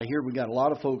here we got a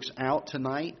lot of folks out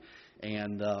tonight,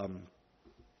 and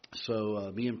so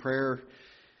be in prayer.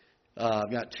 I've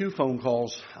got two phone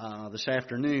calls this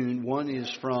afternoon. One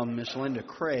is from Miss Linda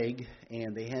Craig,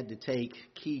 and they had to take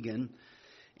Keegan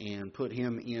and put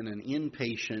him in an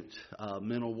inpatient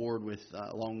mental ward with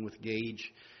along with Gage.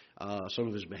 Some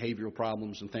of his behavioral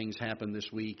problems and things happened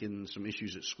this week, and some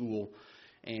issues at school.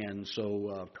 And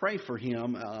so pray for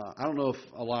him. I don't know if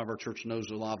a lot of our church knows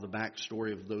a lot of the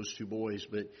backstory of those two boys,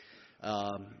 but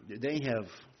they have,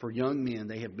 for young men,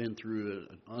 they have been through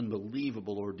an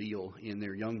unbelievable ordeal in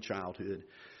their young childhood.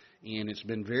 And it's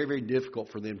been very, very difficult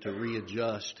for them to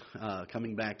readjust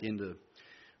coming back into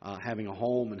having a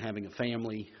home and having a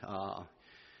family.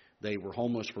 They were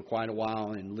homeless for quite a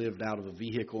while and lived out of a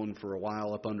vehicle, and for a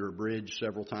while up under a bridge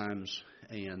several times.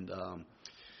 And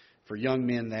for young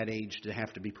men that age to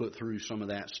have to be put through some of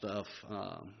that stuff,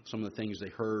 some of the things they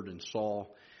heard and saw.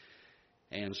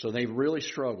 And so they really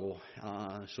struggle.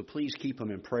 So please keep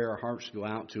them in prayer. Our hearts go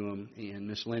out to them. And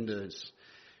Miss Linda is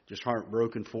just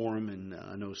heartbroken for them. And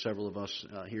I know several of us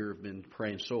here have been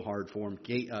praying so hard for him.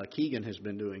 Keegan has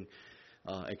been doing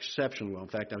exceptionally well. In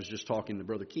fact, I was just talking to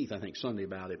Brother Keith, I think, Sunday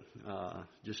about it.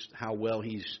 Just how well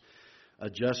he's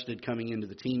adjusted coming into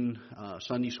the teen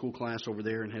Sunday school class over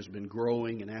there, and has been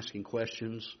growing and asking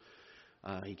questions.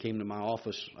 He came to my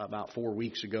office about 4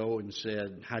 weeks ago and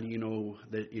said, how do you know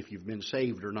that if you've been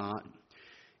saved or not?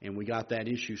 And we got that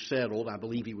issue settled. I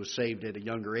believe he was saved at a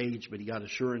younger age, but he got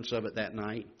assurance of it that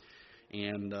night.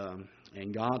 And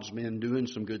God's been doing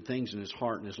some good things in his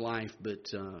heart and his life,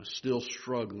 but still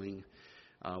struggling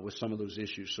with some of those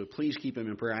issues. So please keep him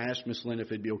in prayer. I asked Miss Linda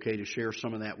if it'd be okay to share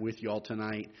some of that with you all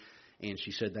tonight. And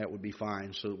she said that would be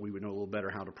fine, so that we would know a little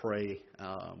better how to pray.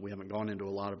 We haven't gone into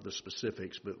a lot of the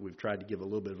specifics, but we've tried to give a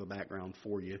little bit of a background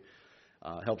for you.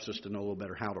 Helps us to know a little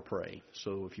better how to pray.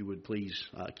 So if you would please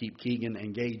keep Keegan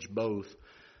and Gage both.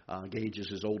 Gage is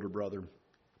his older brother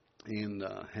and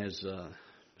has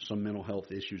some mental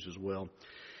health issues as well.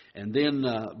 And then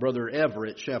Brother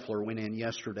Everett Scheffler went in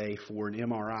yesterday for an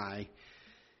MRI.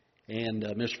 And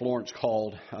Miss Florence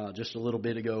called just a little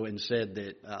bit ago and said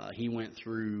that he went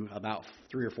through about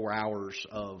 3 or 4 hours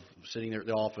of sitting there at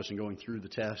the office and going through the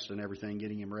tests and everything,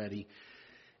 getting him ready.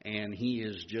 And he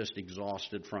is just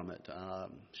exhausted from it.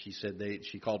 She said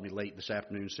she called me late this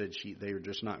afternoon and said they are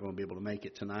just not going to be able to make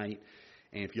it tonight.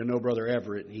 And if you know Brother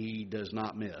Everett, he does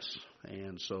not miss.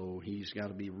 And so he's got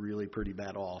to be really pretty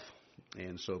bad off.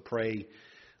 And so pray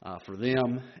for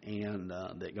them, and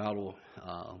that God will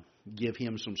give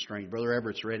him some strength. Brother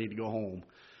Everett's ready to go home,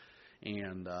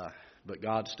 and but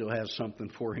God still has something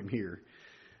for him here.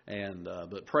 And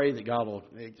but pray that God will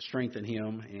strengthen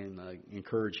him and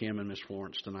encourage him and Miss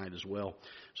Florence tonight as well.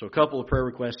 So a couple of prayer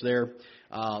requests there.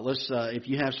 Let's if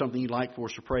you have something you'd like for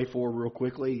us to pray for real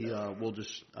quickly, we'll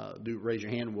just raise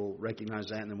your hand. We'll recognize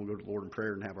that, and then we'll go to the Lord in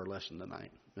prayer and have our lesson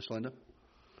tonight. Miss Linda?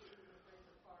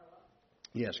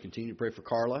 Yes, continue to pray for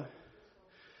Carla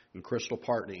and Crystal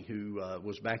Partney, who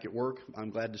was back at work, I'm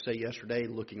glad to say, yesterday,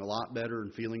 looking a lot better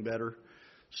and feeling better.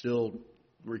 Still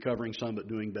recovering some, but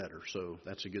doing better. So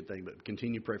that's a good thing. But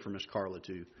continue to pray for Miss Carla,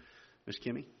 too. Miss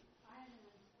Kimmy?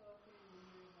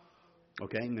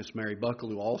 Okay, Miss Mary Buckle,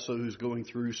 who's going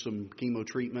through some chemo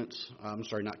treatments. I'm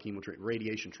sorry, not chemo treatment,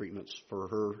 radiation treatments for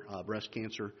her breast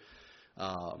cancer.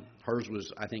 Hers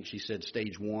was, I think she said,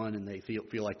 stage 1, and they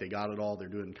feel like they got it all. They're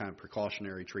doing kind of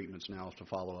precautionary treatments now to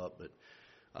follow up, but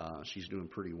she's doing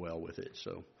pretty well with it.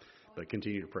 So, but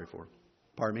continue to pray for her.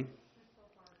 Pardon me?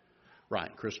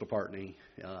 Right, Crystal Partney.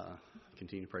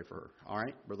 Continue to pray for her. All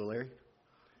right, Brother Larry?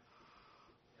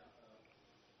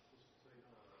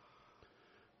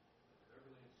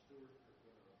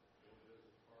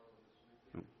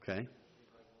 Okay.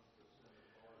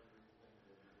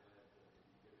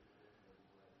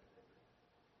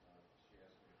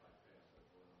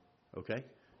 Okay.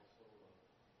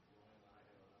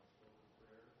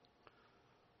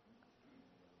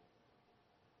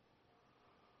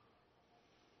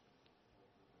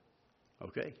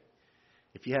 Okay.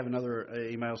 If you have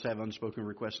anybody else have unspoken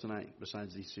requests tonight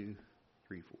besides these two?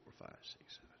 3, 4, 5,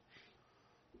 6,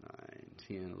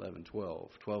 7, 9, 10, 11, 12.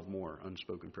 12 more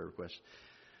unspoken prayer requests.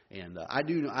 And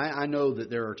I know that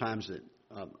there are times that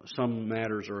some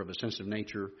matters are of a sensitive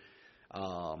nature,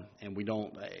 and we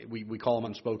call them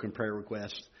unspoken prayer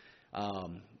requests.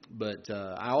 But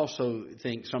I also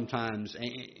think sometimes,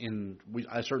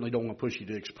 I certainly don't want to push you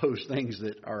to expose things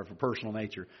that are of a personal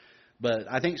nature, but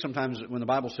I think sometimes when the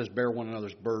Bible says bear one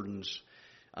another's burdens,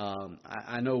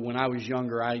 I know when I was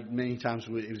younger, many times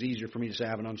it was easier for me to say I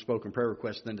have an unspoken prayer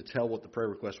request than to tell what the prayer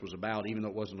request was about, even though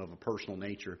it wasn't of a personal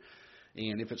nature.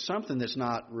 And if it's something that's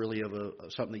not really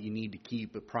something that you need to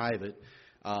keep private,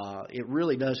 it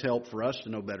really does help for us to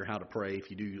know better how to pray if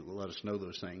you do let us know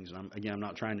those things. And I'm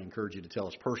not trying to encourage you to tell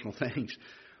us personal things,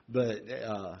 but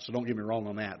so don't get me wrong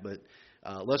on that. But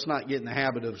let's not get in the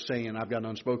habit of saying I've got an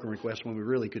unspoken request when we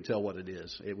really could tell what it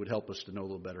is. It would help us to know a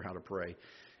little better how to pray.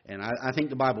 And I think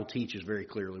the Bible teaches very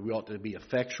clearly we ought to be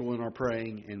effectual in our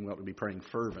praying, and we ought to be praying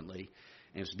fervently.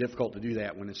 And it's difficult to do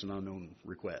that when it's an unknown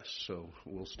request. So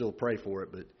we'll still pray for it,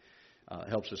 but it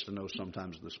helps us to know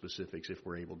sometimes the specifics if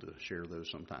we're able to share those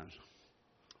sometimes.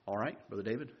 All right, Brother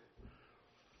David?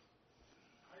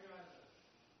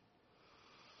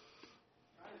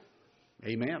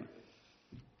 Amen.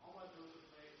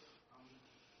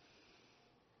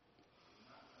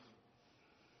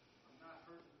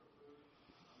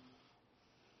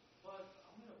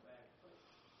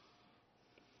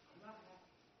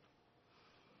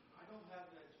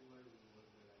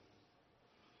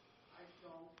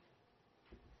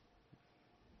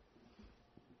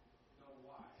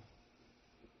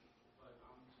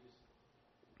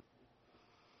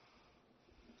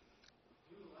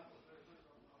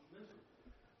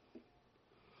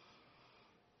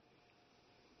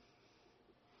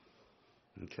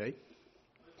 Okay.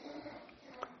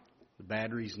 The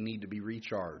batteries need to be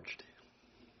recharged.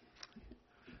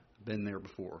 Been there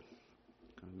before.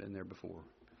 I've been there before.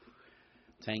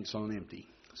 Tank's on empty.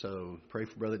 So pray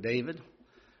for Brother David,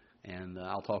 and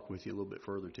I'll talk with you a little bit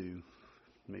further too.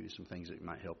 Maybe some things that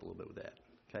might help a little bit with that.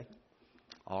 Okay?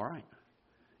 All right.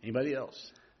 Anybody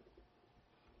else?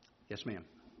 Yes, ma'am.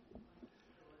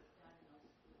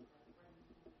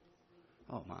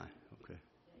 Oh, my. Okay.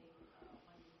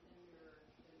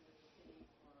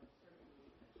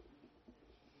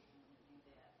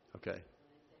 Okay.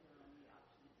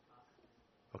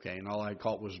 Okay, and all I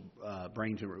caught was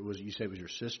brain tumor. You said it was your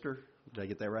sister? Did I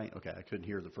get that right? Okay, I couldn't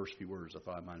hear the first few words. I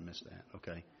thought I might have missed that.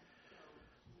 Okay.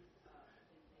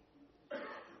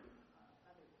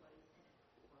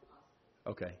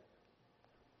 Okay.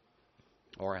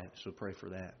 All right, so pray for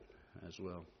that as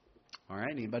well. All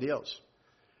right, anybody else?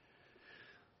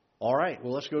 All right,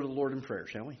 well, let's go to the Lord in prayer,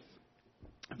 shall we?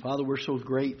 Father, we're so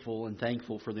grateful and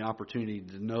thankful for the opportunity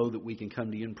to know that we can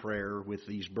come to you in prayer with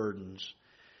these burdens.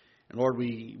 And Lord,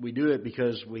 we do it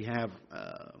because we have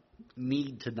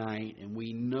need tonight, and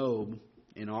we know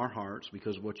in our hearts,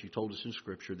 because of what you told us in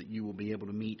Scripture, that you will be able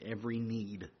to meet every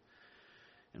need.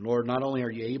 And Lord, not only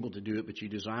are you able to do it, but you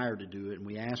desire to do it. And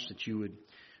we ask that you would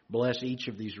bless each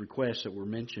of these requests that were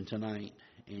mentioned tonight.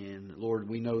 And Lord,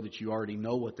 we know that you already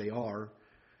know what they are,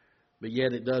 but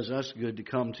yet it does us good to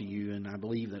come to you. And I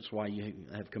believe that's why you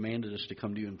have commanded us to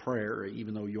come to you in prayer,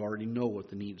 even though you already know what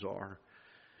the needs are,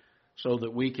 so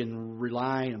that we can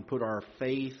rely and put our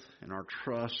faith and our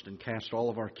trust and cast all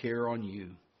of our care on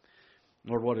you.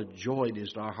 Lord, what a joy it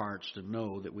is to our hearts to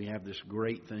know that we have this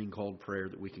great thing called prayer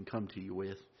that we can come to you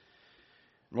with.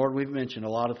 Lord, we've mentioned a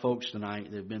lot of folks tonight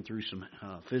that have been through some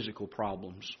physical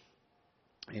problems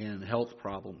and health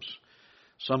problems.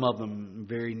 Some of them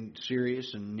very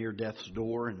serious and near death's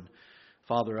door. And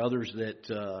Father, others that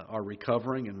are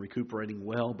recovering and recuperating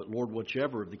well. But Lord,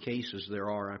 whichever of the cases there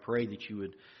are, I pray that you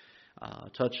would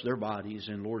touch their bodies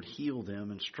and, Lord, heal them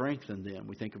and strengthen them.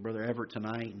 We think of Brother Everett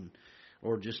tonight, and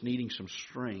Lord, just needing some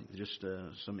strength, just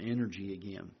some energy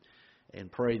again,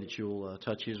 and pray that you'll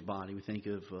touch his body. We think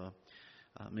of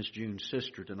Miss June's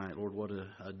sister tonight. Lord, what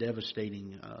a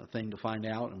devastating thing to find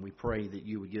out, and we pray that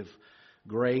you would give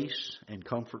grace and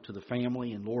comfort to the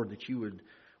family, and Lord, that you would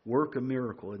work a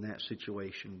miracle in that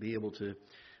situation, be able to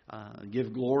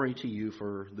give glory to you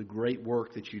for the great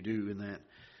work that you do in that.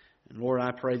 And Lord,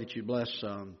 I pray that you bless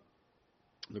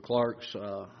the Clark's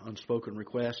unspoken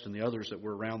request and the others that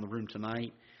were around the room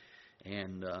tonight,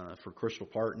 and for Crystal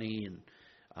Partney, and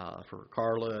for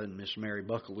Carla and Miss Mary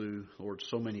Buckaloo. Lord,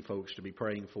 so many folks to be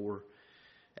praying for,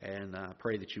 and I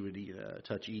pray that you would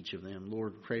touch each of them.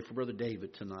 Lord, pray for Brother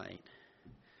David tonight.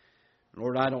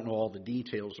 Lord, I don't know all the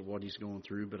details of what he's going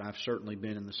through, but I've certainly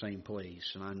been in the same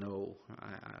place, and I know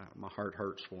my heart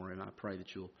hurts for him. I pray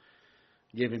that you'll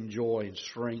give him joy and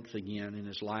strength again in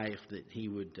his life, that he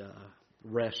would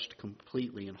rest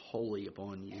completely and wholly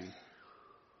upon you.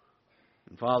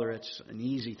 And Father, it's an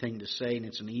easy thing to say, and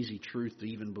it's an easy truth to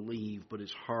even believe, but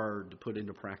it's hard to put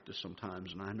into practice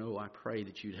sometimes. And I pray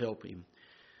that you'd help him.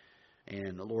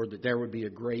 And Lord, that there would be a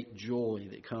great joy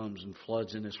that comes and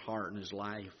floods in his heart and his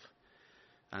life.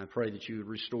 I pray that you would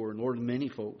restore. And Lord, many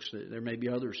folks, there may be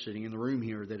others sitting in the room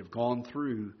here that have gone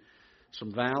through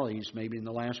some valleys maybe in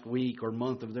the last week or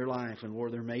month of their life. And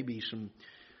Lord, there may be some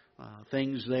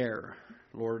things there.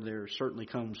 Lord, there certainly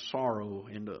comes sorrow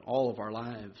into all of our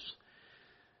lives.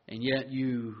 And yet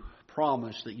you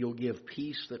promised that you'll give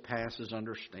peace that passes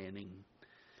understanding.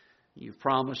 You've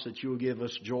promised that you will give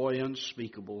us joy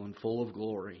unspeakable and full of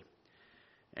glory.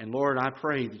 And Lord, I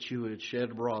pray that you would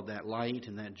shed abroad that light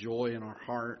and that joy in our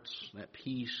hearts, that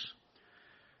peace,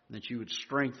 and that you would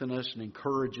strengthen us and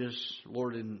encourage us.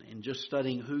 Lord, in just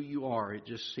studying who you are, it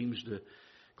just seems to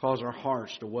cause our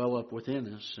hearts to well up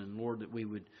within us. And Lord, that we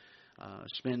would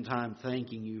spend time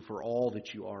thanking you for all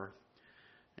that you are.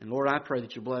 And Lord, I pray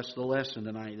that you bless the lesson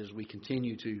tonight as we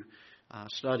continue to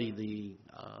study the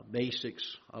basics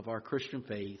of our Christian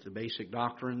faith, the basic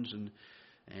doctrines and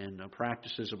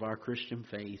practices of our Christian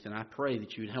faith. And I pray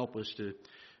that you would help us to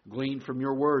glean from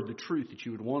your word the truth that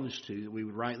you would want us to, that we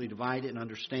would rightly divide it and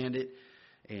understand it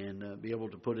and be able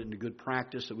to put it into good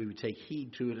practice, that we would take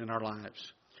heed to it in our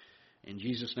lives. In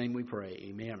Jesus' name we pray.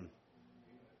 Amen.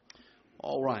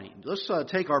 All right. Let's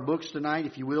take our books tonight,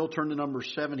 if you will. Turn to number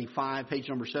 75, page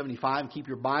number 75. Keep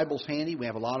your Bibles handy. We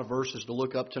have a lot of verses to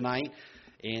look up tonight.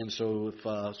 And so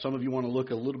if some of you want to look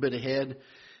a little bit ahead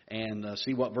and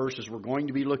see what verses we're going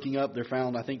to be looking up, they're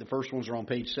found, I think the first ones are on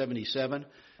page 77.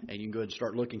 And you can go ahead and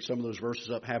start looking some of those verses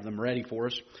up, have them ready for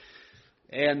us.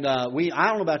 And I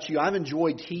don't know about you, I've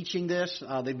enjoyed teaching this.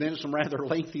 They've been some rather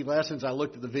lengthy lessons. I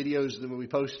looked at the videos that we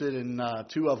posted, and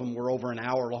two of them were over an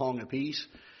hour long apiece,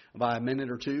 by a minute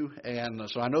or two. And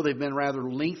so I know they've been rather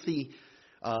lengthy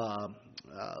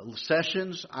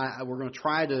sessions. We're going to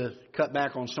try to cut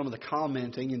back on some of the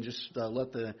commenting and just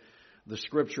let the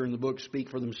Scripture and the book speak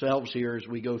for themselves here as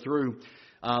we go through.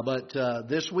 But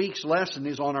this week's lesson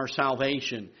is on our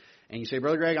salvation. And you say,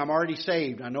 Brother Greg, I'm already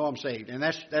saved. I know I'm saved. And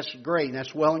that's great. And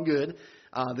that's well and good.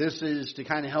 This is to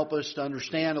kind of help us to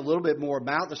understand a little bit more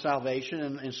about the salvation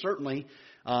and certainly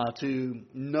to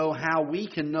know how we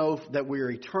can know that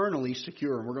we're eternally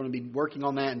secure. And we're going to be working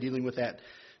on that and dealing with that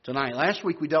tonight. Last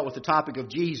week we dealt with the topic of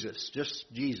Jesus, just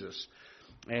Jesus.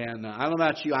 And I don't know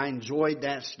about you, I enjoyed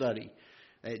that study.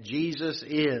 That Jesus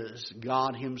is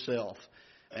God Himself.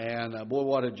 And boy,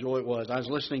 what a joy it was. I was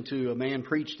listening to a man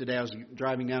preach today. I was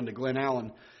driving down to Glen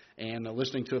Allen and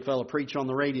listening to a fellow preach on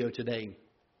the radio today.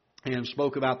 And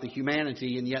spoke about the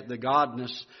humanity and yet the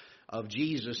godness of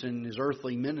Jesus in His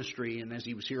earthly ministry and as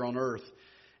He was here on earth.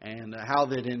 And how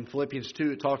that in Philippians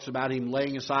 2 it talks about Him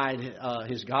laying aside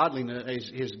His godliness,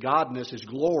 His godness, His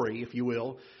glory, if you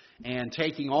will, and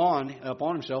taking on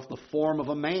upon Himself the form of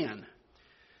a man.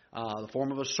 The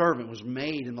form of a servant, was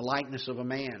made in the likeness of a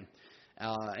man.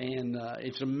 And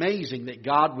it's amazing that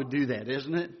God would do that,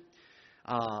 isn't it?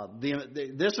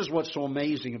 This is what's so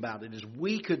amazing about it, is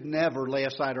we could never lay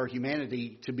aside our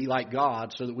humanity to be like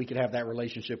God so that we could have that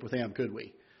relationship with Him, could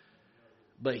we?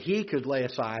 But He could lay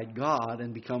aside God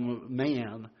and become a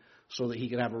man so that He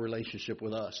could have a relationship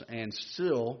with us. And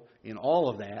still, in all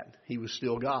of that, He was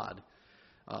still God.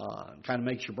 Kind of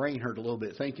makes your brain hurt a little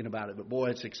bit thinking about it, but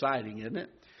boy, it's exciting, isn't it?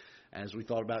 As we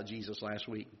thought about Jesus last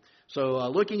week. So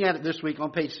looking at it this week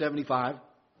on page 75,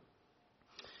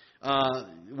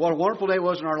 what a wonderful day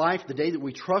was in our life, the day that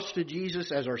we trusted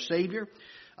Jesus as our Savior.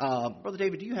 Brother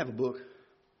David, do you have a book?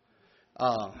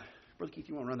 Brother Keith,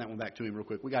 you want to run that one back to me real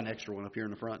quick? We got an extra one up here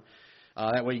in the front.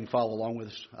 That way you can follow along with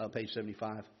us, page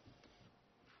 75.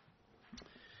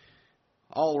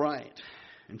 All right.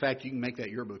 In fact, you can make that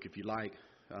your book if you like.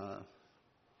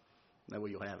 That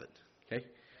way you'll have it. Okay?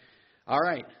 All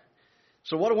right.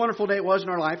 So what a wonderful day it was in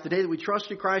our life, the day that we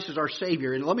trusted Christ as our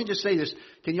Savior. And let me just say this.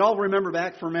 Can you all remember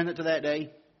back for a minute to that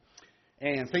day?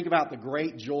 And think about the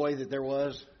great joy that there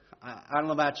was. I don't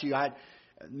know about you.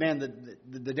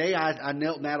 The day I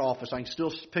knelt in that office, I can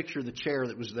still picture the chair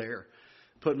that was there.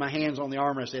 Putting my hands on the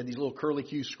armrest. They had these little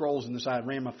curly-Q scrolls in the side.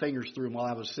 Ran my fingers through them while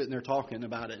I was sitting there talking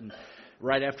about it. And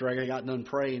right after I got done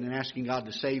praying and asking God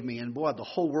to save me. And boy, the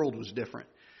whole world was different.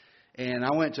 And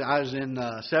I was in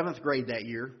 7th grade that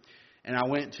year. And I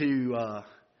went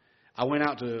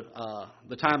out to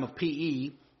the time of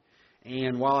PE,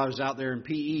 and while I was out there in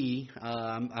PE,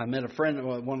 I met a friend,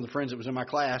 one of the friends that was in my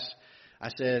class. I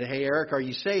said, "Hey, Eric, are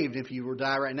you saved? If you were to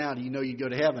die right now, do you know you'd go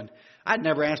to heaven?" I'd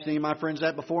never asked any of my friends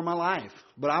that before in my life,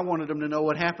 but I wanted them to know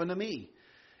what happened to me.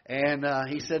 And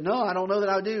he said, "No, I don't know that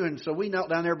I do." And so we knelt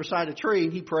down there beside a tree,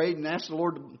 and he prayed and asked the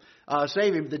Lord to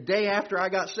save him. The day after I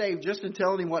got saved, just in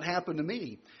telling him what happened to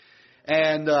me.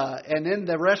 And then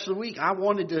the rest of the week, I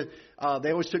wanted to. They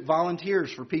always took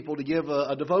volunteers for people to give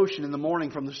a devotion in the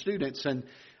morning from the students. And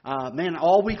man,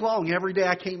 all week long, every day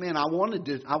I came in, I wanted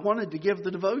to give the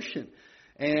devotion,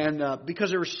 and because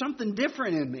there was something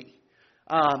different in me.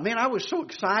 Man, I was so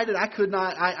excited. I could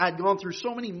not. I'd gone through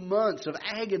so many months of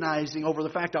agonizing over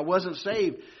the fact I wasn't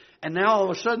saved, and now all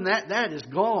of a sudden that is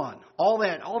gone. All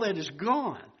that is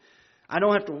gone. I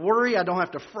don't have to worry. I don't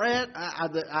have to fret.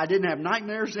 I didn't have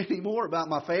nightmares anymore about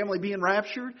my family being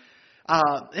raptured.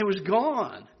 It was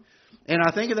gone. And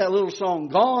I think of that little song,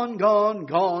 gone, gone,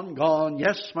 gone, gone.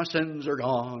 Yes, my sins are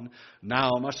gone. Now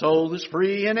my soul is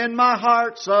free and in my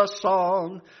heart's a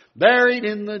song. Buried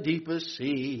in the deepest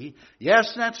sea.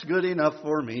 Yes, that's good enough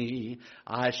for me.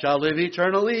 I shall live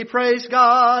eternally, praise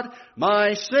God.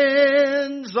 My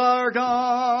sins are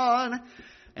gone.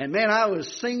 And man, I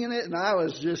was singing it and I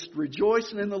was just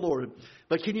rejoicing in the Lord.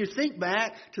 But can you think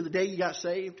back to the day you got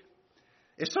saved?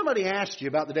 If somebody asked you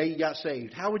about the day you got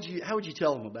saved, how would you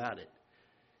tell them about it?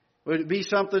 Would it be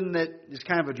something that is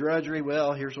kind of a drudgery?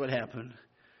 Well, here's what happened.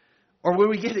 Or would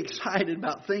we get excited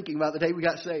about thinking about the day we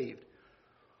got saved?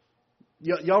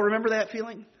 Y'all remember that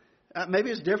feeling? Maybe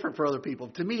it's different for other people.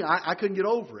 To me, I couldn't get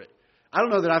over it. I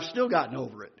don't know that I've still gotten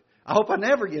over it. I hope I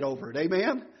never get over it.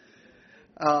 Amen?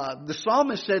 The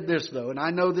psalmist said this, though, and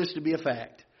I know this to be a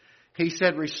fact. He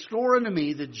said, restore unto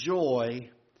me the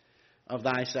joy of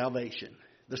thy salvation.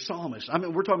 The psalmist. I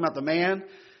mean, we're talking about the man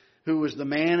who was the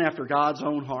man after God's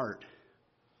own heart.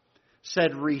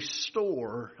 Said,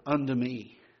 restore unto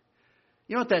me.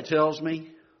 You know what that tells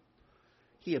me?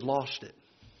 He had lost it.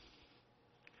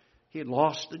 He had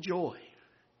lost the joy.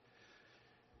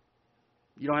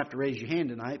 You don't have to raise your hand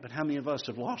tonight, but how many of us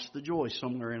have lost the joy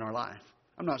somewhere in our life?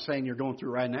 I'm not saying you're going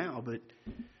through right now, but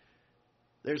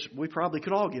we probably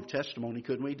could all give testimony,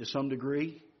 couldn't we, to some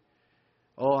degree?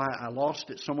 Oh, I lost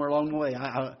it somewhere along the way.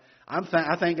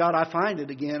 I thank God I find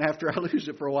it again after I lose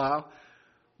it for a while.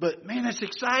 But man, that's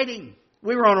exciting.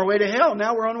 We were on our way to hell.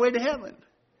 Now we're on our way to heaven.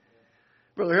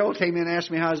 Brother Harold came in and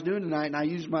asked me how I was doing tonight, and I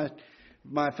used my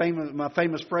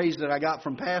famous phrase that I got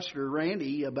from Pastor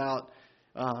Randy about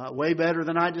way better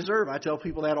than I deserve. I tell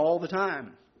people that all the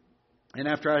time. And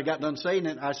after I got done saying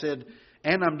it, I said,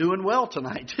 and I'm doing well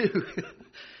tonight too.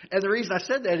 And the reason I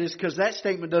said that is because that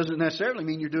statement doesn't necessarily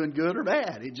mean you're doing good or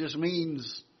bad. It just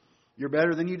means you're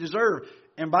better than you deserve.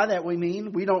 And by that we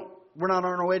mean we're not on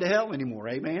our way to hell anymore.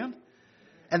 Amen?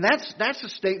 And that's a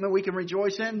statement we can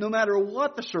rejoice in no matter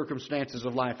what the circumstances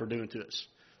of life are doing to us.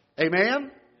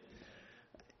 Amen?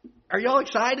 Are y'all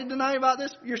excited tonight about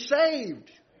this? You're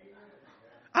saved.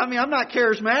 I mean, I'm not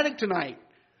charismatic tonight,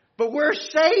 but we're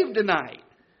saved tonight.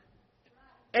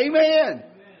 Amen.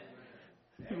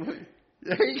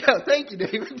 There you go. Thank you,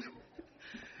 David.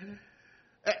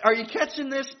 Are you catching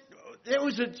this? It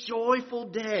was a joyful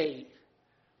day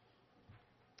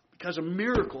because a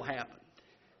miracle happened.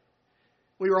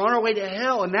 We were on our way to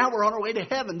hell, and now we're on our way to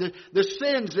heaven. The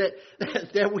sins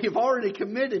that we've already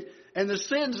committed and the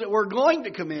sins that we're going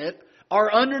to commit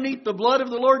are underneath the blood of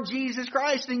the Lord Jesus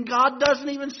Christ, and God doesn't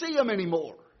even see them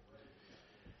anymore.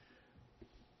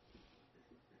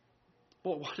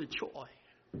 Boy, what a joy.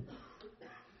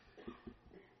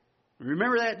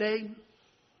 Remember that day?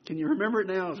 Can you remember it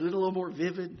now? Is it a little more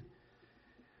vivid?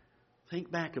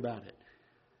 Think back about it.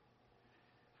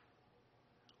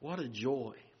 What a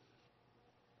joy.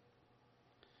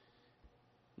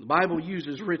 The Bible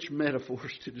uses rich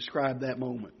metaphors to describe that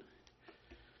moment.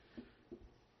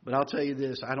 But I'll tell you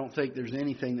this, I don't think there's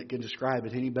anything that can describe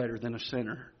it any better than a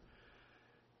sinner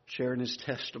sharing his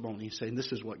testimony, saying,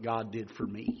 this is what God did for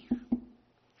me.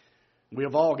 We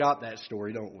have all got that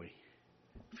story, don't we?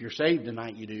 If you're saved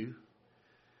tonight, you do.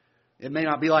 It may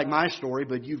not be like my story,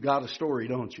 but you've got a story,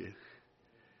 don't you?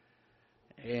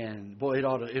 And boy, it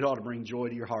ought to bring joy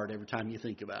to your heart every time you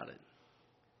think about it.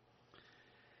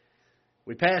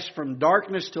 We pass from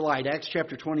darkness to light. Acts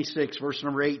chapter 26, verse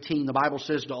number 18. The Bible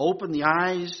says to open their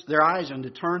eyes and to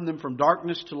turn them from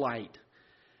darkness to light.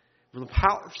 From the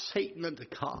power of Satan unto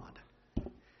God.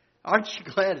 Aren't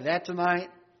you glad of that tonight?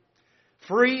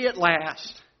 Free at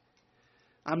last.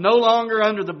 I'm no longer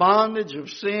under the bondage of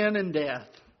sin and death.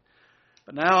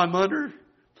 But now I'm under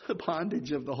the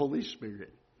bondage of the Holy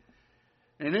Spirit.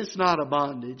 And it's not a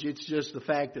bondage. It's just the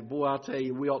fact that, boy, I'll tell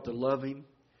you, we ought to love Him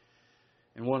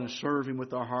and want to serve Him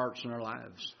with our hearts and our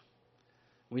lives.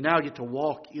 We now get to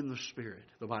walk in the Spirit,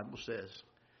 the Bible says.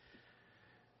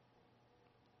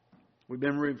 We've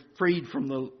been freed from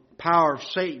the power of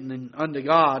Satan and unto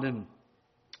God, and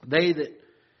they that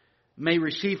may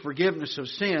receive forgiveness of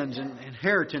sins and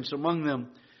inheritance among them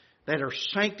that are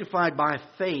sanctified by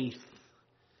faith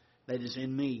that is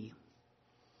in me.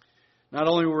 Not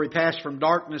only were we passed from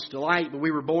darkness to light, but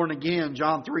we were born again.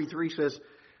 John 3:3 says,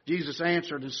 Jesus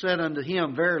answered and said unto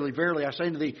him, verily, verily, I say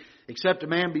unto thee, except a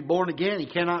man be born again, he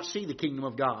cannot see the kingdom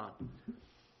of God.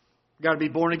 We've got to be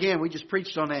born again. We just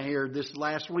preached on that here this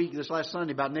last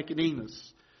Sunday about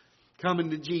Nicodemus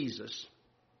coming to Jesus.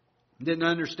 Didn't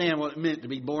understand what it meant to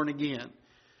be born again.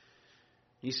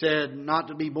 He said not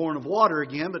to be born of water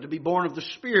again, but to be born of the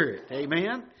Spirit.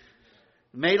 Amen?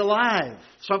 Made alive.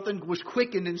 Something was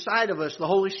quickened inside of us. The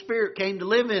Holy Spirit came to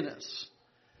live in us.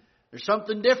 There's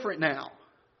something different now.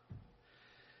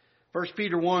 1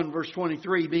 Peter 1 verse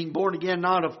 23, being born again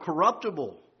not of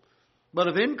corruptible, but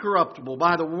of incorruptible,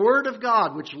 by the Word of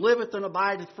God, which liveth and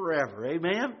abideth forever.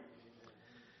 Amen?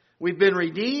 We've been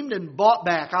redeemed and bought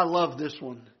back. I love this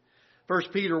one. 1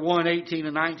 Peter 1, 18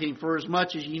 and 19, for as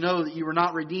much as ye know that you were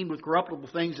not redeemed with corruptible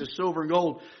things as silver and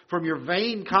gold from your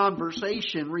vain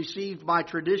conversation received by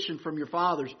tradition from your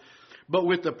fathers, but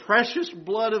with the precious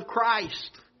blood of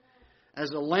Christ,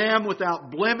 as a lamb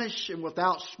without blemish and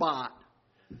without spot.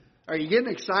 Are you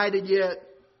getting excited yet?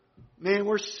 Man,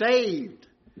 we're saved.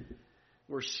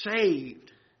 We're saved.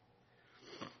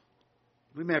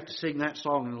 We may have to sing that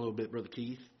song in a little bit, Brother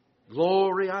Keith.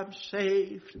 Glory, I'm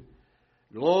saved.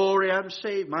 Glory, I'm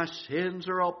saved. My sins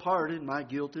are all pardoned. My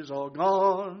guilt is all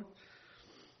gone.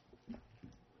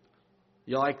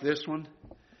 You like this one?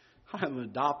 I'm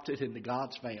adopted into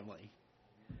God's family.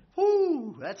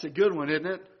 Whoo, that's a good one, isn't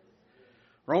it?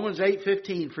 Romans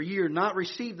 8:15, for ye are not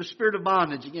received the spirit of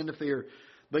bondage again to fear,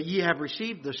 but ye have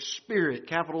received the Spirit,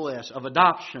 capital S, of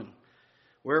adoption,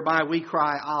 whereby we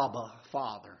cry, Abba,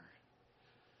 Father.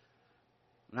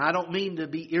 And I don't mean to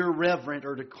be irreverent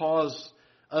or to cause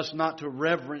us not to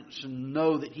reverence and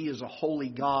know that He is a holy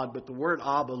God, but the word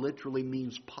Abba literally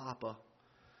means Papa,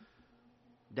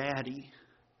 Daddy.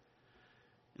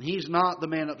 And He's not the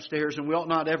man upstairs, and we ought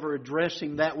not ever address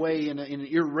Him that way in an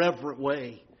irreverent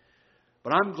way.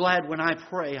 But I'm glad when I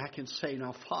pray I can say,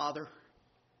 now, Father,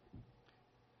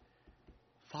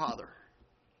 Father.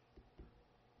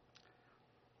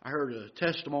 I heard a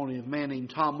testimony of a man named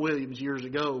Tom Williams years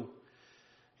ago.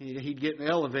 He'd get in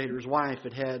the elevator. His wife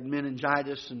had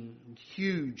meningitis and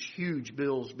huge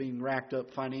bills being racked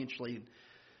up financially.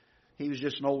 He was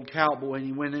just an old cowboy, and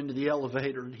he went into the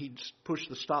elevator and he'd push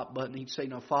the stop button. He'd say,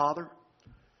 now, Father,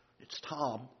 it's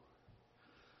Tom.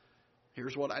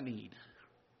 Here's what I need.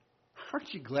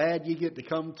 Aren't you glad you get to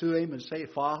come to Him and say,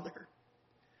 Father?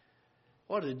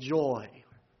 What a joy.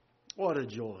 What a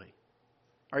joy.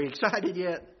 Are you excited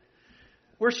yet?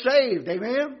 We're saved.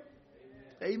 Amen?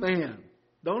 Amen.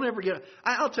 Don't ever get...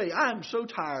 I'll tell you, I am so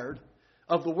tired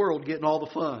of the world getting all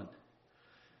the fun.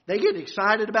 They get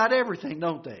excited about everything,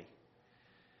 don't they?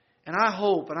 And I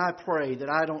hope and I pray that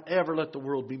I don't ever let the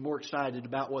world be more excited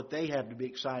about what they have to be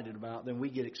excited about than we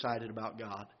get excited about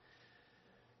God.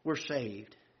 We're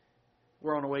saved.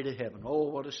 We're on our way to heaven. Oh,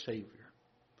 what a Savior.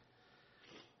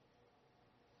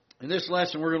 In this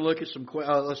lesson, we're going to look at some...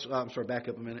 back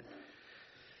up a minute.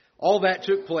 All that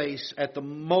took place at the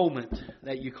moment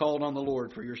that you called on the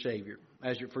Lord for your Savior,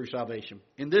 for your salvation.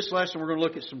 In this lesson, we're going to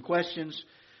look at some questions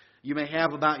you may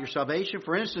have about your salvation.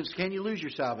 For instance, can you lose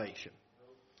your salvation?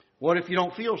 What if you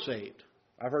don't feel saved?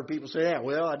 I've heard people say that.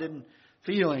 Well, I didn't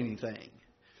feel anything.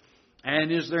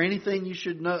 And is there anything you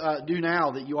should do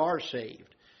now that you are saved?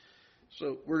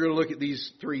 So we're going to look at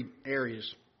these three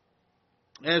areas.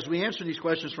 As we answer these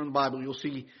questions from the Bible, you'll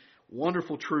see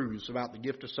wonderful truths about the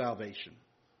gift of salvation.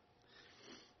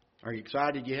 Are you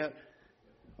excited yet?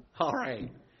 All right.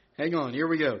 Hang on. Here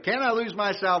we go. Can I lose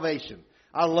my salvation?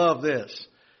 I love this.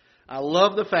 I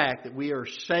love the fact that we are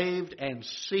saved and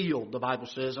sealed, the Bible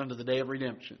says, unto the day of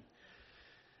redemption.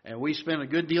 And we spent a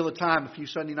good deal of time a few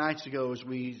Sunday nights ago as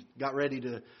we got ready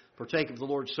to partake of the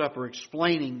Lord's Supper,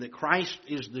 explaining that Christ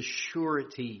is the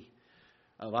surety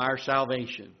of our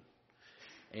salvation.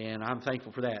 And I'm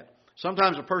thankful for that.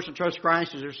 Sometimes a person trusts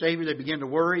Christ as their Savior. They begin to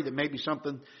worry that maybe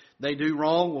something they do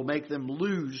wrong will make them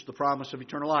lose the promise of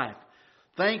eternal life.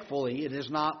 Thankfully, it is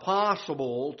not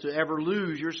possible to ever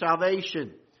lose your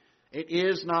salvation. It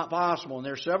is not possible. And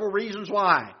there are several reasons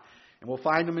why. And we'll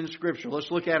find them in Scripture. Let's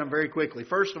look at them very quickly.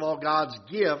 First of all, God's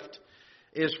gift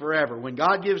is forever. When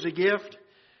God gives a gift,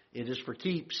 it is for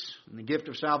keeps. And the gift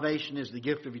of salvation is the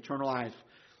gift of eternal life.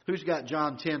 Who's got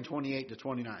John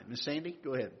 10:28-29? Miss Sandy,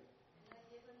 go ahead.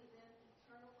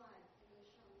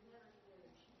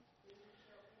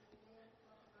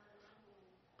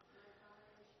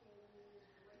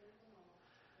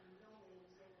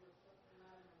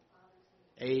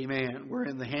 Amen. We're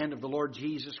in the hand of the Lord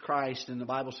Jesus Christ, and the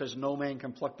Bible says no man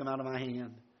can pluck them out of my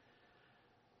hand.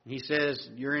 He says,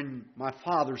 you're in my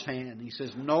Father's hand. He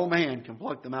says, no man can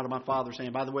pluck them out of my Father's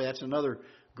hand. By the way, that's another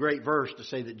great verse to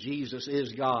say that Jesus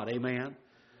is God. Amen.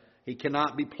 He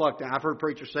cannot be plucked. I've heard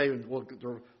preachers say, well,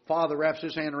 the Father wraps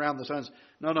His hand around the Son's.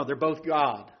 No, they're both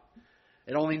God.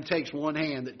 It only takes one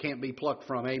hand that can't be plucked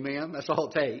from. Amen. That's all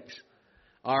it takes.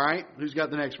 All right. Who's got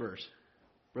the next verse?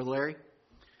 Brother Larry?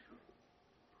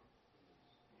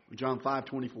 John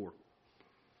 5:24.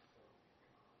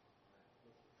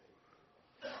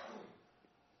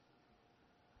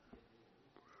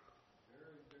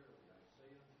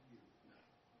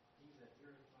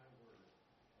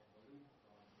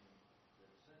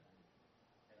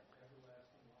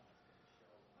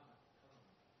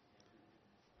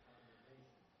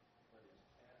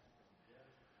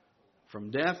 from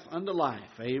death unto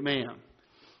life. Amen.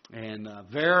 And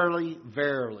verily,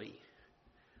 verily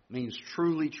means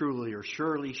truly, truly, or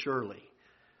surely, surely.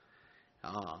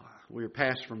 We are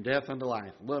passed from death unto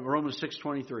life. Romans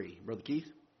 6:23. Brother Keith?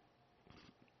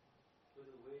 For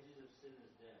the wages of sin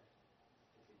is death,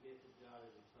 but the gift of God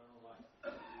is eternal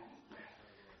life.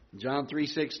 John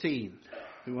 3:16.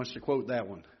 Who wants to quote that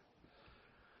one?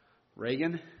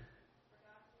 Reagan?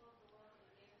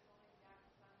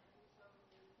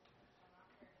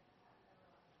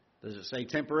 Does it say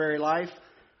temporary life?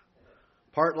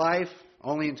 Part life?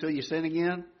 Only until you sin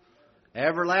again?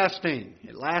 Everlasting.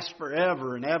 It lasts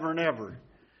forever and ever and ever.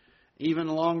 Even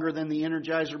longer than the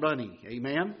Energizer Bunny.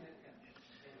 Amen?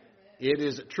 It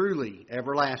is truly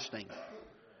everlasting.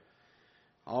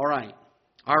 All right.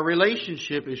 Our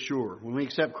relationship is sure. When we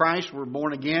accept Christ, we're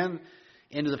born again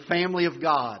into the family of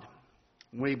God.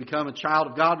 When we become a child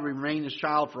of God, we remain His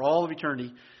child for all of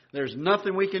eternity. There's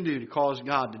nothing we can do to cause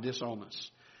God to disown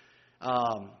us.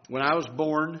 When I was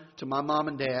born to my mom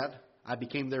and dad, I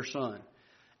became their son.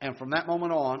 And from that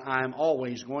moment on, I am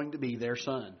always going to be their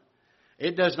son.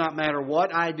 It does not matter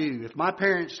what I do. If my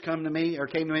parents came to me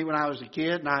when I was a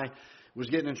kid and I was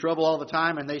getting in trouble all the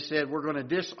time and they said, we're going to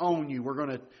disown you, we're going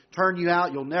to turn you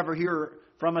out, you'll never hear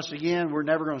from us again, we're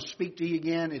never going to speak to you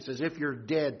again, it's as if you're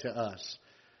dead to us.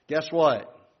 Guess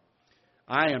what?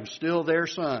 I am still their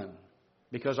son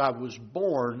because I was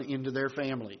born into their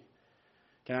family.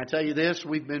 Can I tell you this?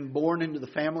 We've been born into the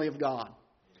family of God.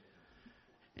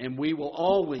 And we will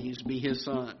always be His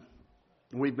son.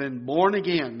 We've been born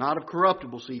again, not of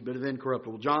corruptible seed, but of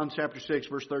incorruptible. John chapter 6,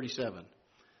 verse 37.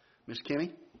 Miss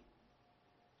Kimmy?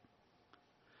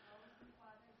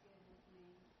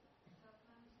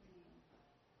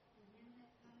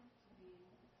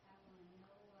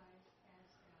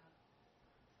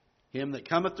 Him that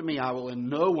cometh to me, I will in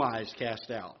no wise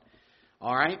cast out.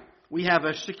 All right? We have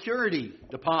a security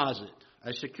deposit.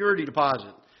 A security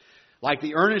deposit. Like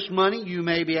the earnest money you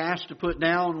may be asked to put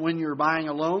down when you're buying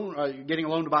a loan, getting a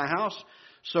loan to buy a house.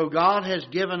 So God has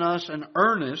given us an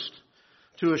earnest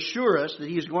to assure us that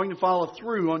He is going to follow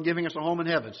through on giving us a home in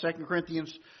heaven. 2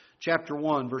 Corinthians chapter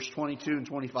 1, verse 22 and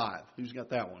 25. Who's got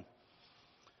that one?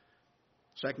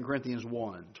 2 Corinthians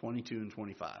 1, 22 and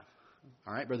 25.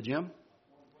 All right, Brother Jim?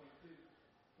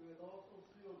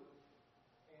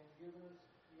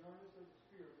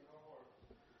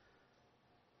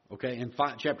 Okay, in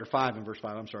chapter 5 and verse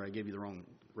 5. I'm sorry, I gave you the wrong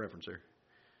reference there.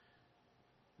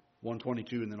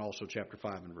 1:22 and then also chapter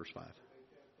 5 and verse 5. Now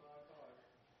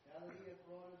that He hath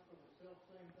brought us from the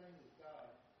selfsame thing as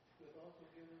God, who hath also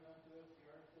given unto us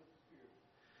the earnest of the Spirit.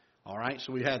 All right,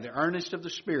 so we have the earnest of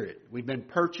the Spirit. We've been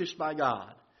purchased by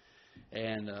God.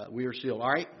 And we are sealed.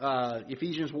 All right,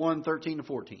 Ephesians 1:13 to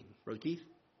 14. Brother Keith?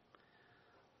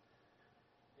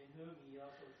 In whom ye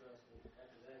also trusted,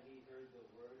 after that ye heard the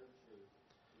word of truth,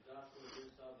 the gospel of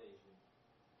your salvation,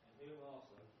 and whom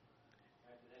also,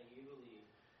 after that ye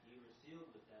believed, ye were sealed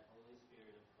with that Holy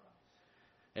Spirit of Christ.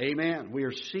 Amen. We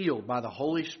are sealed by the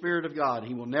Holy Spirit of God.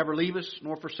 He will never leave us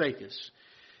nor forsake us.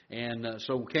 And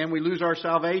so can we lose our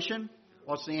salvation?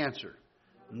 What's the answer?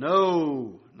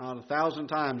 No. Not 1,000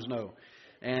 times no.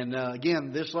 And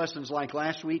again, this lesson's like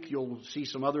last week. You'll see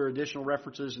some other additional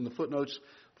references in the footnotes.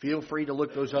 Feel free to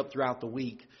look those up throughout the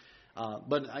week.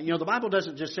 But the Bible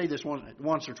doesn't just say this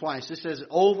once or twice. It says it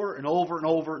over and over and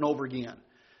over and over again.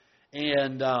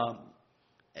 And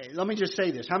let me just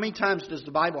say this. How many times does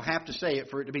the Bible have to say it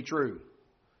for it to be true?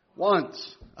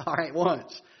 Once. All right,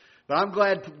 once. But I'm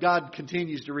glad God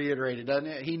continues to reiterate it, doesn't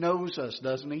it? He knows us,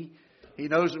 doesn't He? He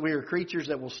knows that we are creatures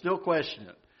that will still question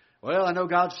it. Well, I know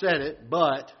God said it,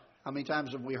 but how many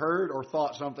times have we heard or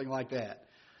thought something like that?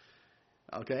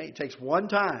 Okay, it takes one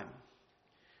time.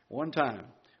 One time.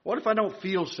 What if I don't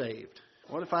feel saved?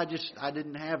 What if I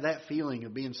didn't have that feeling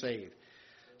of being saved?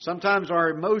 Sometimes our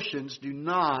emotions do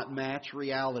not match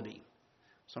reality.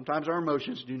 Sometimes our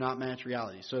emotions do not match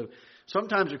reality. So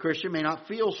sometimes a Christian may not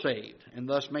feel saved and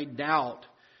thus may doubt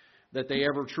that they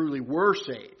ever truly were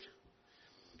saved.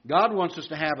 God wants us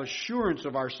to have assurance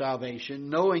of our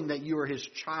salvation, knowing that you are His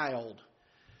child.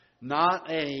 Not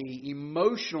a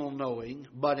emotional knowing,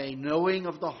 but a knowing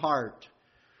of the heart.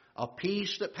 A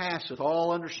peace that passeth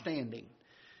all understanding.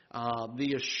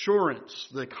 The assurance,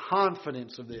 the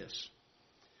confidence of this.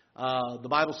 The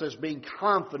Bible says, being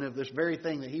confident of this very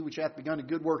thing, that He which hath begun a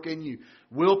good work in you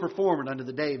will perform it unto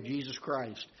the day of Jesus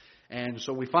Christ. And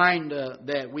so we find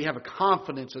that we have a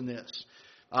confidence in this.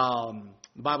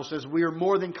 The Bible says we are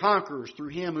more than conquerors through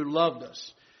Him who loved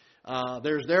us.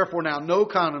 There's therefore now no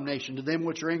condemnation to them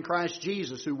which are in Christ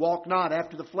Jesus, who walk not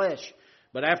after the flesh,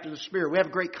 but after the Spirit. We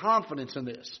have great confidence in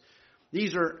this.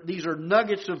 These are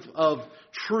nuggets of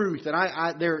truth,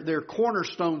 and they're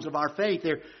cornerstones of our faith.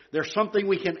 They're something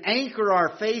we can anchor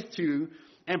our faith to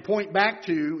and point back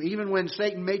to, even when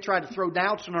Satan may try to throw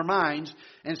doubts in our minds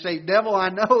and say, "Devil, I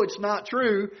know it's not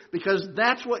true," because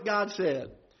that's what God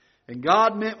said. And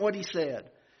God meant what He said.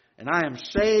 And I am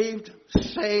saved,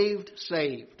 saved,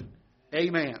 saved.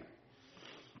 Amen.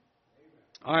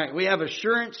 All right, we have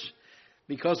assurance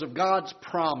because of God's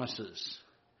promises.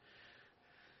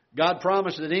 God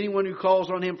promised that anyone who calls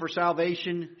on Him for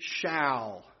salvation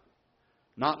shall,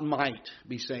 not might,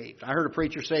 be saved. I heard a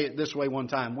preacher say it this way one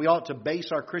time. We ought to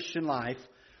base our Christian life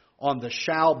on the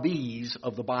shall be's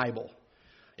of the Bible.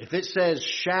 If it says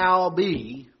shall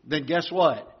be, then guess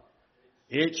what?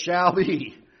 It shall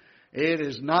be. It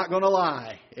is not going to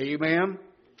lie. Amen?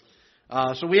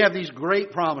 So we have these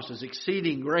great promises,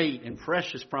 exceeding great and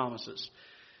precious promises.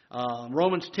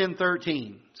 Romans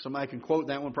 10:13. Somebody can quote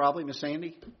that one probably, Miss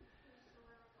Sandy.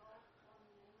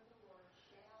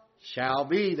 Shall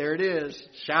be, there it is.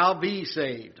 Shall be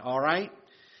saved. All right?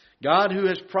 God who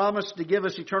has promised to give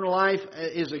us eternal life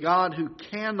is a God who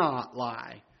cannot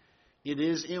lie. It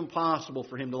is impossible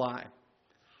for Him to lie.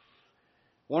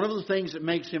 One of the things that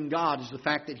makes Him God is the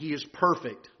fact that He is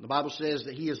perfect. The Bible says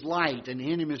that He is light and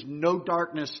in Him is no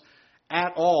darkness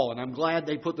at all. And I'm glad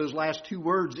they put those last two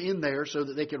words in there so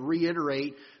that they could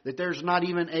reiterate that there's not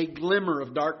even a glimmer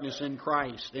of darkness in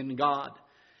Christ, in God.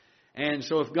 And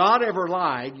so if God ever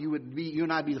lied, you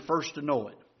and I'd be the first to know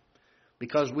it.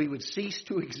 Because we would cease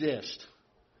to exist.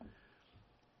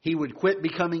 He would quit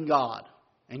becoming God.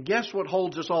 And guess what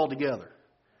holds us all together?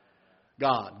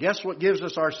 God. Guess what gives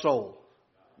us our soul?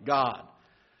 God.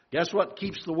 Guess what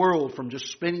keeps the world from just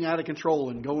spinning out of control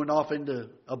and going off into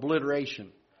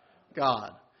obliteration?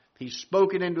 God. He's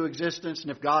spoken into existence,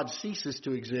 and if God ceases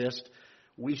to exist,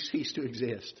 we cease to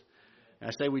exist. I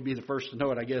say we'd be the first to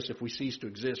know it. I guess if we cease to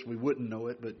exist, we wouldn't know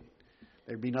it, but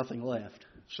there'd be nothing left.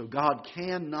 So God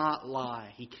cannot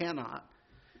lie. He cannot.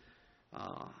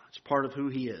 It's part of who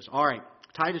He is. All right.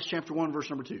 Titus chapter 1, verse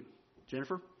number 2.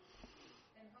 Jennifer?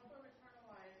 And hope of eternal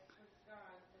life, which God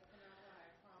that cannot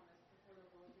lie promised before the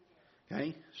world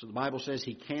began. Okay. So the Bible says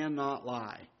He cannot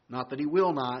lie. Not that He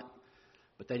will not,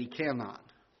 but that He cannot.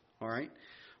 All right.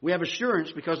 We have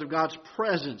assurance because of God's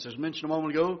presence. As mentioned a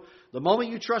moment ago, the moment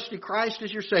you trusted Christ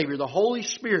as your Savior, the Holy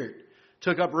Spirit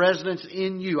took up residence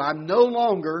in you. I'm no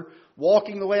longer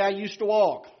walking the way I used to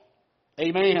walk.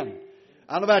 Amen.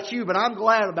 I don't know about you, but I'm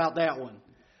glad about that one.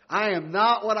 I am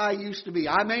not what I used to be.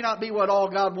 I may not be what all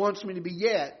God wants me to be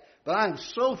yet, but I am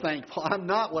so thankful I'm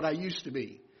not what I used to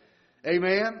be.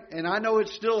 Amen. And I know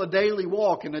it's still a daily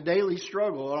walk and a daily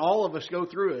struggle, and all of us go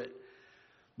through it.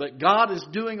 But God is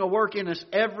doing a work in us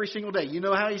every single day. You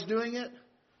know how He's doing it?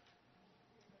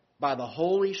 By the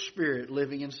Holy Spirit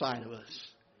living inside of us.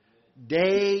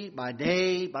 Day by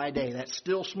day by day. That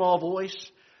still small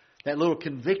voice, that little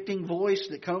convicting voice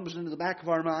that comes into the back of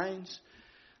our minds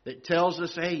that tells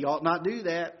us, hey, you ought not do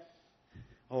that.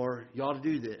 Or you ought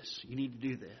to do this. You need to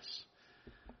do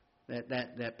this.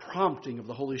 That prompting of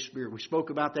the Holy Spirit. We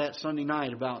spoke about that Sunday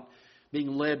night, about being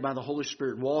led by the Holy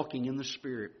Spirit, walking in the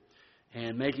Spirit.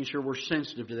 And making sure we're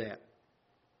sensitive to that.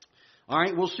 All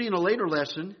right, we'll see in a later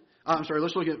lesson.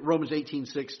 Let's look at Romans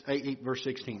 8 verse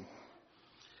 16.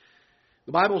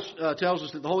 The Bible tells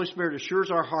us that the Holy Spirit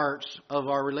assures our hearts of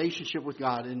our relationship with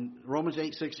God. In Romans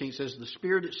 8:16 says, the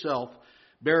Spirit itself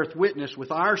beareth witness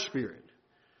with our spirit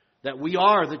that we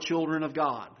are the children of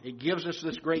God. It gives us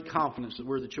this great confidence that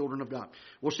we're the children of God.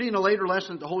 We'll see in a later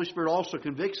lesson that the Holy Spirit also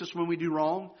convicts us when we do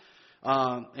wrong.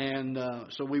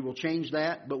 So we will change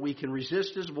that, but we can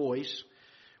resist His voice.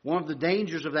 One of the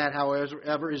dangers of that,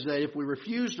 however, is that if we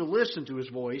refuse to listen to His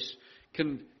voice,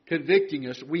 convicting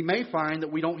us, we may find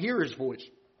that we don't hear His voice,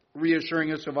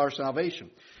 reassuring us of our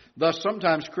salvation. Thus,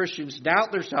 sometimes Christians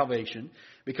doubt their salvation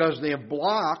because they have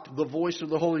blocked the voice of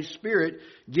the Holy Spirit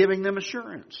giving them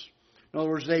assurance. In other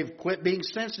words, they've quit being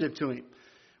sensitive to Him.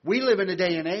 We live in a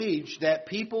day and age that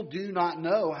people do not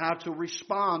know how to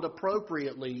respond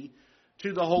appropriately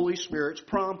to the Holy Spirit's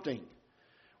prompting.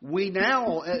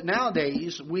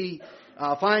 Nowadays, we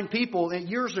find people, and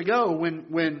years ago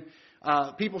when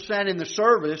people sat in the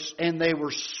service and they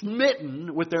were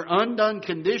smitten with their undone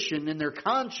condition in their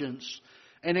conscience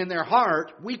and in their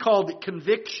heart, we called it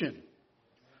conviction.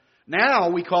 Now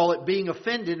we call it being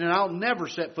offended, and I'll never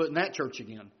set foot in that church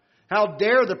again. How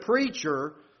dare the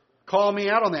preacher call me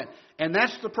out on that? And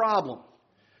that's the problem.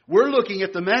 We're looking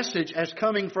at the message as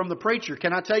coming from the preacher.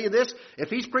 Can I tell you this? If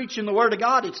he's preaching the Word of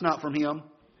God, it's not from him.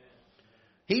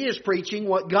 He is preaching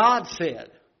what God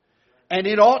said. And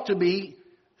it ought to be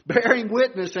bearing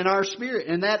witness in our spirit.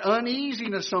 And that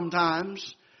uneasiness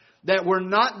sometimes that we're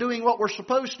not doing what we're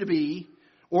supposed to be,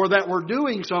 or that we're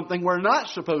doing something we're not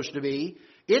supposed to be.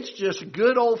 It's just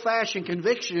good old-fashioned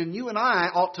conviction, and you and I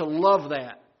ought to love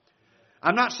that.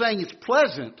 I'm not saying it's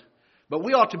pleasant, but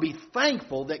we ought to be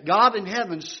thankful that God in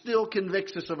heaven still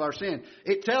convicts us of our sin.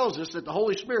 It tells us that the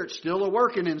Holy Spirit's still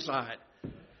working inside.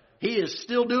 He is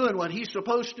still doing what He's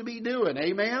supposed to be doing.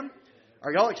 Amen?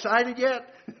 Are y'all excited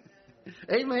yet?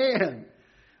 Amen.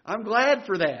 I'm glad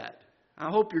for that. I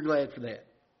hope you're glad for that.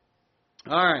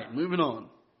 All right, moving on.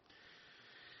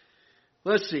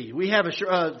 Let's see. We have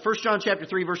 1 John chapter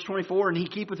 3, verse 24, and He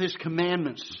keepeth His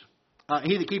commandments.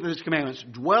 He that keepeth His commandments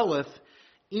dwelleth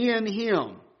in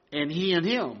Him, and He in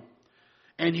Him.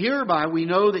 And hereby we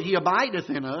know that He abideth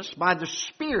in us by the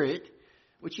Spirit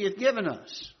which He hath given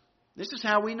us. This is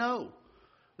how we know.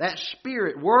 That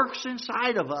Spirit works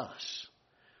inside of us.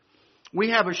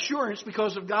 We have assurance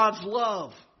because of God's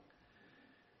love.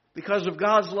 Because of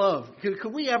God's love.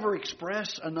 Could we ever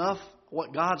express enough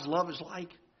what God's love is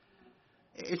like?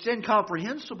 It's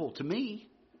incomprehensible to me.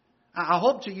 I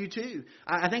hope to you too.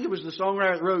 I think it was the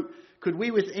songwriter that wrote, could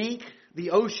we with ink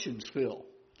the oceans fill,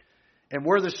 and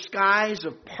were the skies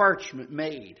of parchment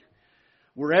made,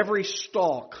 were every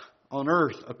stalk on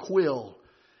earth a quill,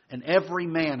 and every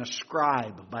man a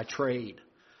scribe by trade,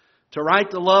 to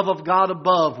write the love of God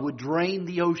above would drain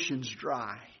the oceans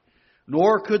dry,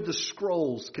 nor could the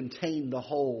scrolls contain the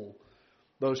whole,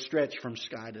 though stretched from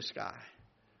sky to sky.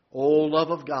 O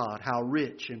love of God, how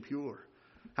rich and pure,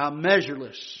 how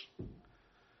measureless.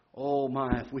 Oh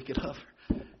my, if we could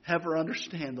ever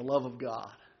understand the love of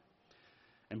God.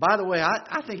 And by the way,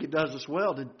 I think it does us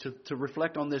well to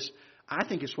reflect on this. I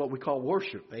think it's what we call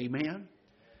worship. Amen?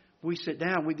 We sit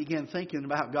down, we begin thinking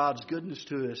about God's goodness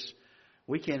to us.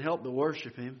 We can't help but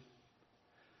worship Him.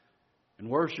 And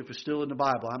worship is still in the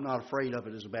Bible. I'm not afraid of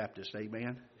it as a Baptist.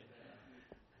 Amen?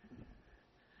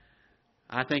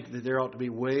 I think that there ought to be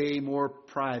way more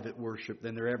private worship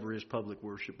than there ever is public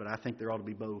worship, but I think there ought to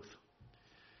be both.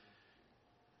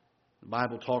 The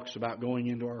Bible talks about going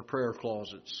into our prayer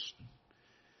closets,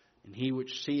 and He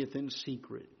which seeth in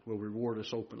secret will reward us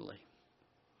openly.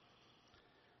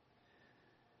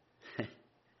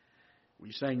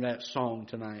 We sang that song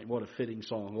tonight. What a fitting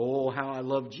song. Oh, how I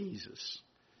love Jesus,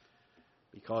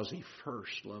 because He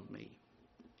first loved me.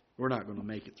 We're not going to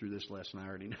make it through this lesson, I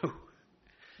already know.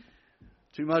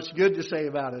 Too much good to say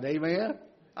about it. Amen?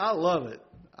 I love it.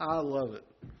 I love it.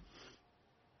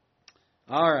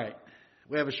 All right.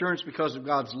 We have assurance because of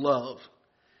God's love.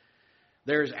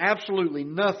 There is absolutely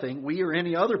nothing we or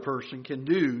any other person can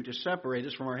do to separate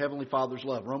us from our Heavenly Father's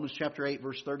love. Romans chapter 8,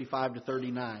 verse 35 to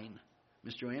 39.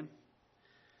 Miss Joanne?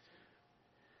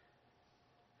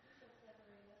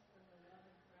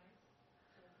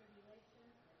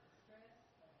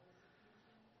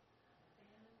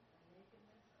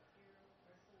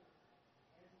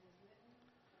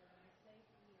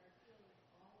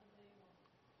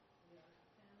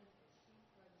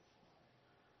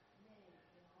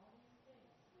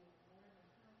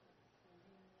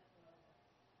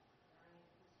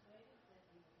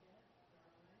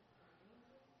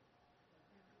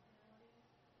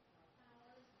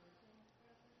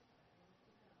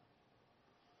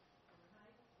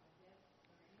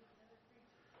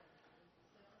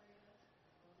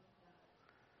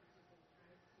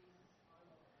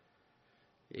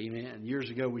 Amen. Years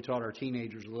ago, we taught our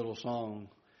teenagers a little song.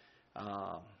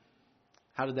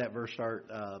 How did that verse start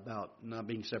about not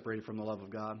being separated from the love of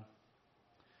God?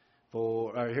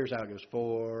 Here's how it goes.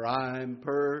 For I'm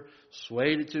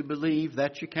persuaded to believe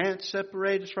that you can't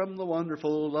separate us from the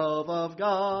wonderful love of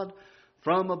God.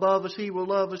 From above us He will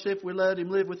love us if we let Him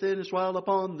live within us while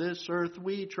upon this earth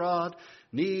we trod.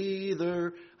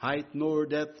 Neither height nor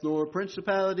depth nor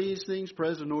principalities, things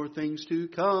present nor things to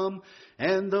come.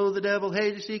 And though the devil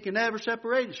hate us, he can never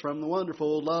separate us from the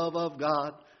wonderful love of God.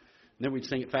 And then we'd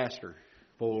sing it faster.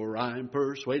 For I'm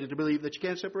persuaded to believe that you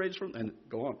can't separate us from... And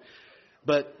go on.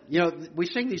 But, we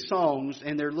sing these songs,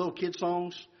 and they're little kid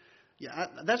songs. Yeah,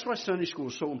 that's why Sunday school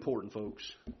is so important, folks.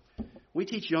 We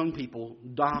teach young people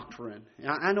doctrine.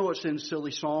 I know it's in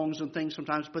silly songs and things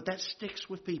sometimes, but that sticks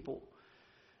with people.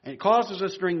 And it causes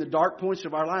us during the dark points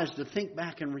of our lives to think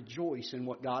back and rejoice in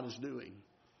what God is doing.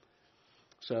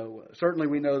 So certainly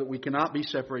we know that we cannot be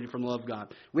separated from the love of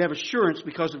God. We have assurance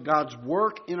because of God's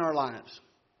work in our lives.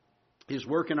 His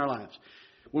work in our lives.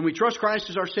 When we trust Christ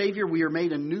as our Savior, we are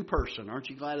made a new person. Aren't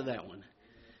you glad of that one?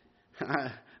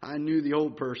 I knew the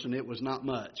old person. It was not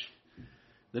much.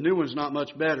 The new one's not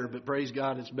much better, but praise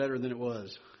God, it's better than it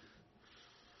was.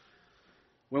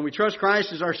 When we trust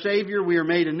Christ as our Savior, we are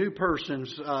made a new person.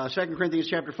 2 Corinthians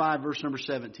chapter 5, verse number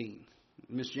 17.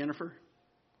 Miss Jennifer?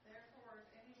 Therefore, if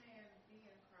any man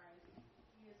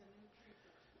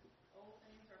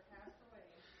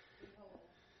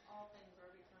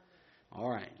All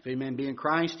right. If any man be in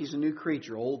Christ, he's a new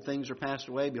creature. Old things are passed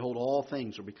away. Behold, all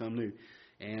things are become new.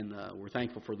 And we're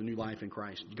thankful for the new life in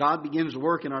Christ. God begins to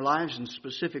work in our lives in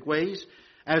specific ways.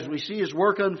 As we see His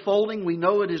work unfolding, we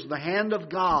know it is the hand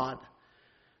of God.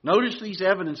 Notice these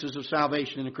evidences of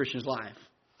salvation in a Christian's life.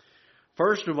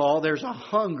 First of all, there's a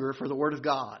hunger for the Word of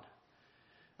God.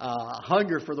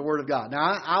 Hunger for the Word of God.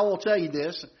 Now, I will tell you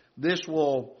this. This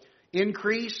will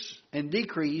increase and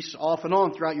decrease off and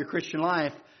on throughout your Christian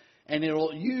life. And it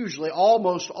will usually,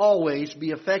 almost always,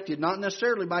 be affected not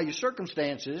necessarily by your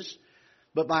circumstances,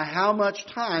 but by how much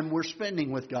time we're spending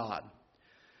with God.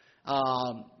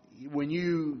 When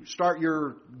you start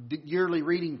your yearly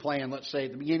reading plan, let's say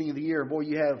at the beginning of the year, boy,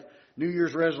 you have New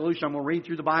Year's resolution, I'm going to read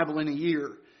through the Bible in a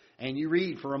year. And you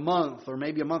read for a month or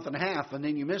maybe a month and a half, and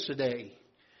then you miss a day.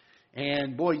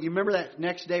 And boy, you remember that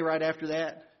next day right after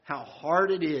that? How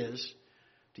hard it is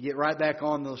to get right back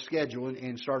on the schedule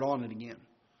and start on it again.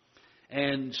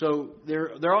 And so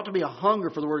there ought to be a hunger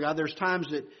for the Word of God. There's times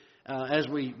that as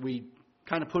we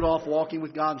kind of put off walking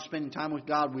with God and spending time with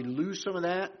God, we lose some of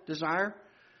that desire.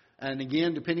 And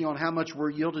again, depending on how much we're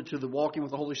yielded to the walking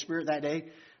with the Holy Spirit that day,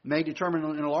 may determine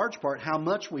in a large part how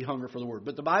much we hunger for the Word.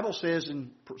 But the Bible says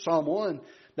in Psalm 1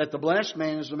 that the blessed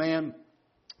man is the man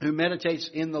who meditates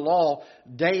in the law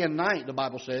day and night, the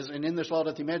Bible says. And in this law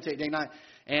doth he meditate day and night.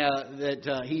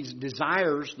 That he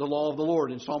desires the law of the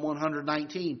Lord. In Psalm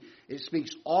 119, it speaks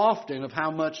often of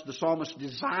how much the psalmist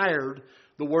desired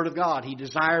the Word of God. He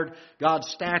desired God's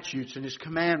statutes and His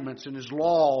commandments and His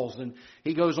laws. And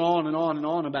he goes on and on and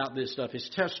on about this stuff, His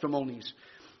testimonies,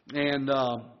 and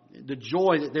the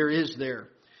joy that there is there.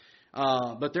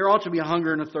 But there ought to be a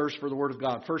hunger and a thirst for the Word of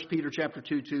God. 1 Peter chapter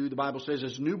 2:2, the Bible says,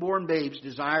 as newborn babes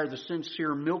desire the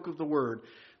sincere milk of the Word,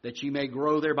 that ye may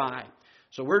grow thereby.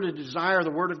 So we're to desire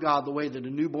the Word of God the way that a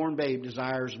newborn babe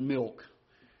desires milk.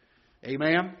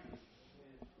 Amen?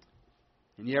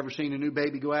 And you ever seen a new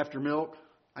baby go after milk?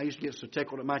 I used to get so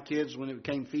tickled at my kids when it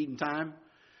came feeding time.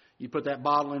 You put that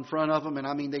bottle in front of them, and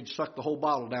I mean, they'd suck the whole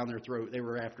bottle down their throat. They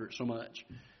were after it so much.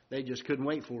 They just couldn't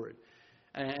wait for it.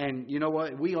 And you know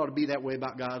what? We ought to be that way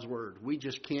about God's Word. We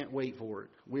just can't wait for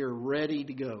it. We're ready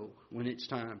to go when it's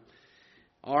time.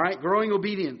 All right, growing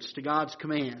obedience to God's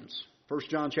commands. 1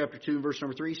 John chapter 2 verse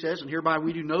number 3 says, and hereby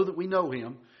we do know that we know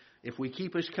Him, if we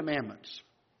keep His commandments.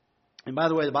 And by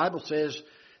the way, the Bible says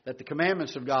that the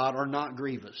commandments of God are not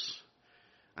grievous.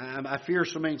 I fear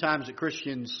so many times that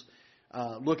Christians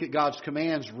look at God's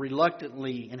commands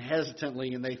reluctantly and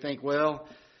hesitantly, and they think, well,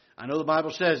 I know the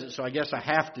Bible says it, so I guess I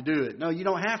have to do it. No, you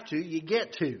don't have to. You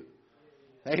get to.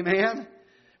 Amen?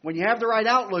 When you have the right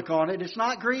outlook on it, it's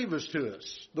not grievous to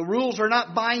us. The rules are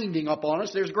not binding upon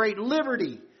us. There's great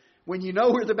liberty when you know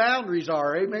where the boundaries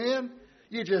are. Amen?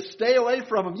 You just stay away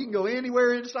from them. You can go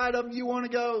anywhere inside of them you want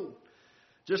to go.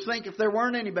 Just think if there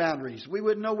weren't any boundaries, we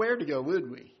wouldn't know where to go,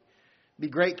 would we? Be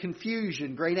great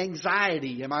confusion, great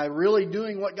anxiety. Am I really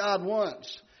doing what God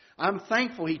wants? I'm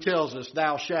thankful He tells us,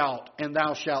 thou shalt and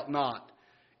thou shalt not.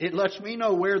 It lets me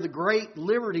know where the great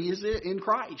liberty is in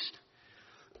Christ.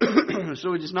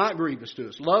 So it is not grievous to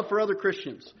us. Love for other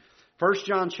Christians. 1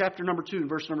 John chapter number 2 and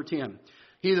verse number 10.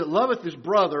 He that loveth his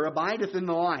brother abideth in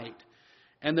the light,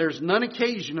 and there's none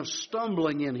occasion of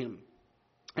stumbling in him.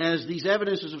 As these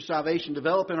evidences of salvation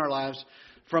develop in our lives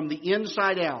from the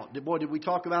inside out. Did we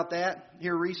talk about that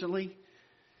here recently?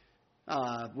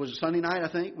 Was it Sunday night,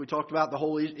 I think? We talked about the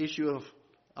whole issue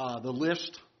of the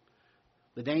list,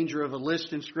 the danger of a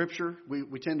list in Scripture.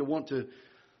 We tend to want to,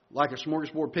 like a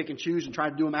smorgasbord, pick and choose and try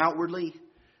to do them outwardly.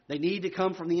 They need to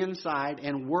come from the inside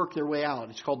and work their way out.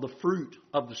 It's called the fruit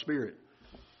of the Spirit.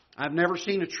 I've never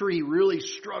seen a tree really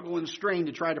struggle and strain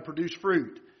to try to produce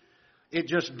fruit. It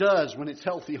just does when it's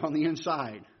healthy on the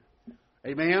inside.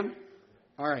 Amen?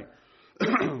 All right.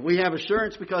 We have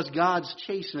assurance because God's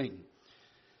chastening.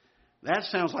 That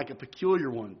sounds like a peculiar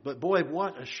one. But boy,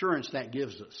 what assurance that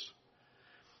gives us.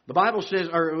 The Bible says,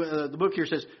 or the book here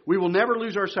says, we will never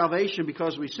lose our salvation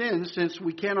because we sin, since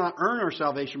we cannot earn our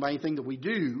salvation by anything that we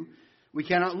do. We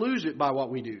cannot lose it by what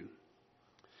we do.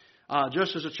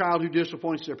 Just as a child who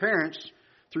disappoints their parents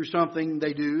through something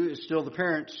they do is still the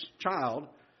parent's child,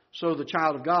 so the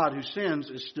child of God who sins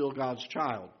is still God's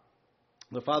child.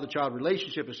 The father-child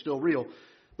relationship is still real,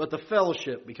 but the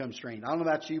fellowship becomes strained. I don't know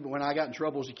about you, but when I got in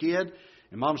trouble as a kid,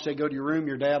 and Mom said, go to your room,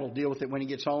 your dad will deal with it when he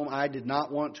gets home, I did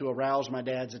not want to arouse my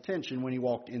dad's attention when he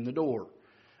walked in the door.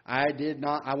 I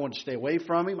wanted to stay away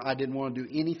from him. I didn't want to do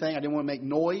anything. I didn't want to make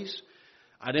noise.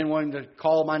 I didn't want him to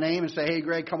call my name and say, hey,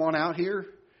 Greg, come on out here.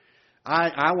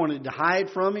 I wanted to hide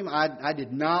from him. I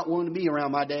did not want to be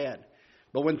around my dad.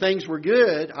 But when things were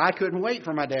good, I couldn't wait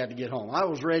for my dad to get home. I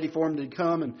was ready for him to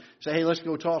come and say, hey, let's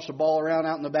go toss the ball around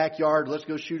out in the backyard. Let's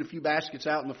go shoot a few baskets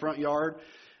out in the front yard.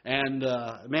 And,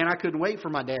 man, I couldn't wait for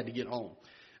my dad to get home.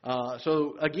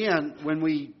 So, again, when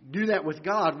we do that with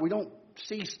God, we don't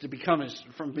cease to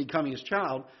from becoming His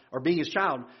child or being His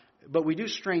child, but we do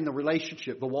strain the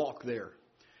relationship, the walk there.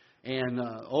 And,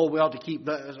 we ought to keep,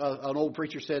 an old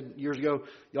preacher said years ago,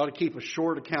 you ought to keep a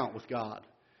short account with God.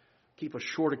 Keep a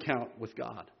short account with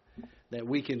God. That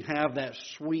we can have that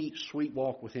sweet, sweet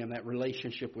walk with Him, that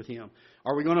relationship with Him.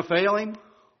 Are we going to fail Him?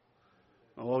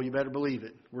 Oh, you better believe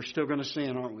it. We're still going to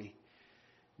sin, aren't we?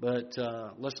 But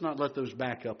let's not let those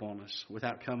back up on us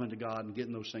without coming to God and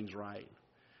getting those things right.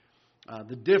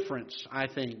 The difference, I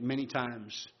think, many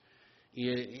times,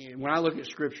 when I look at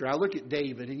Scripture, I look at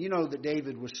David, and you know that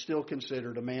David was still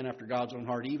considered a man after God's own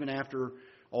heart, even after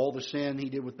all the sin he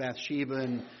did with Bathsheba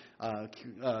and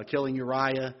killing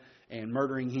Uriah and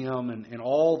murdering him and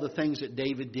all the things that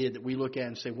David did that we look at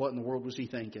and say, what in the world was he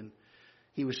thinking?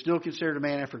 He was still considered a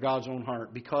man after God's own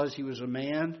heart because he was a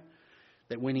man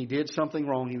that when he did something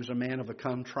wrong, he was a man of a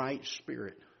contrite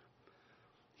spirit.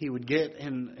 He would get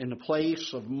in a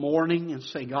place of mourning and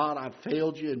say, God, I've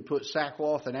failed you, and put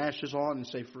sackcloth and ashes on and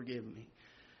say, forgive me.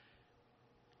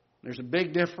 There's a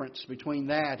big difference between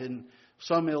that and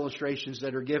some illustrations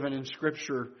that are given in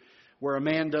Scripture where a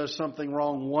man does something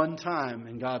wrong one time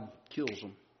and God kills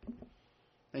him.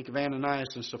 Think of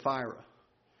Ananias and Sapphira.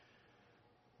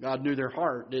 God knew their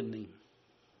heart, didn't He?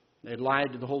 They had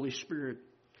lied to the Holy Spirit.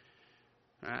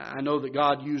 I know that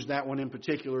God used that one in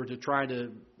particular to try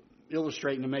to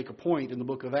illustrate and to make a point in the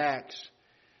book of Acts.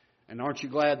 And aren't you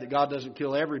glad that God doesn't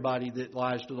kill everybody that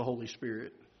lies to the Holy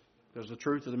Spirit? Because the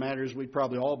truth of the matter is we'd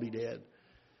probably all be dead.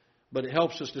 But it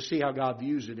helps us to see how God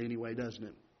views it anyway, doesn't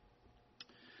it?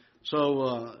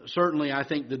 So certainly I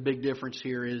think the big difference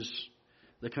here is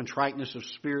the contriteness of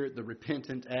spirit, the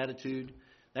repentant attitude.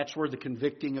 That's where the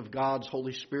convicting of God's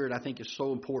Holy Spirit, I think, is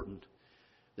so important.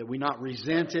 That we not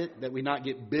resent it, that we not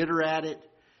get bitter at it.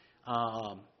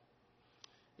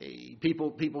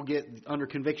 People get under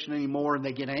conviction anymore and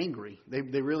they get angry.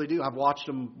 They really do. I've watched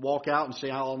them walk out and say,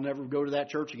 I'll never go to that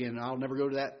church again. I'll never go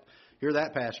to hear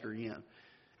that pastor again.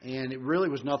 And it really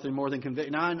was nothing more than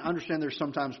conviction. Now, I understand there's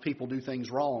sometimes people do things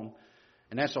wrong,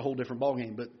 and that's a whole different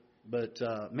ballgame.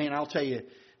 But man, I'll tell you,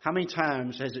 how many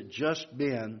times has it just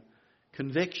been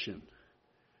conviction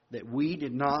that we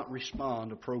did not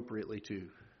respond appropriately to?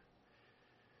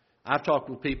 I've talked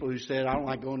with people who said, I don't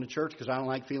like going to church because I don't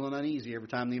like feeling uneasy every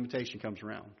time the invitation comes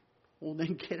around. Well,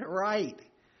 then get it right.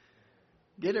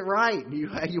 Get it right.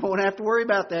 You won't have to worry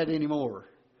about that anymore.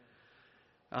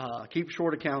 Keep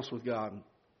short accounts with God.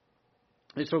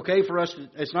 It's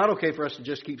not okay for us to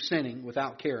just keep sinning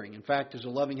without caring. In fact, as a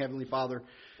loving Heavenly Father,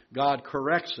 God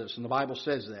corrects us, and the Bible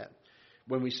says that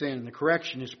when we sin. And the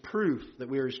correction is proof that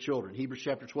we are His children. Hebrews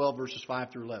chapter 12, verses 5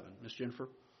 through 11. Miss Jennifer?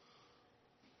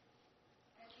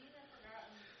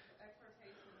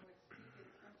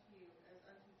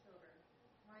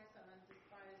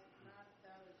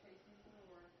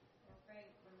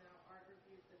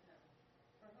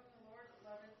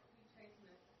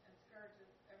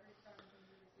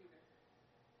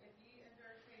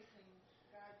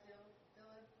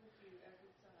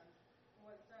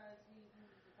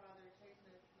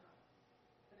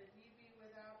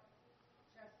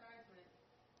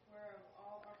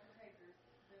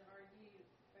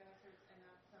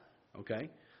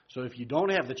 Okay, so if you don't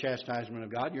have the chastisement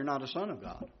of God, you're not a son of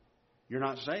God. You're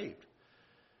not saved.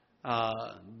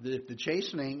 The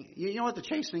chastening, you know what the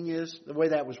chastening is? The way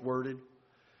that was worded.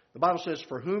 The Bible says,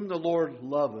 for whom the Lord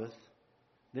loveth,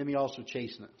 them He also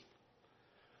chasteneth.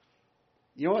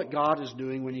 You know what God is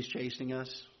doing when He's chastening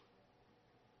us?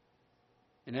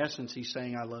 In essence, He's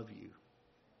saying, I love you.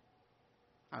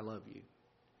 I love you.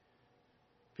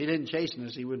 If He didn't chasten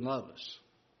us, He wouldn't love us.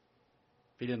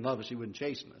 If He didn't love us, He wouldn't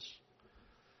chasten us.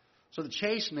 So the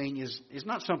chastening is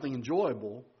not something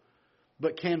enjoyable,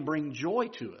 but can bring joy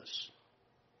to us.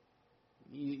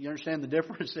 You understand the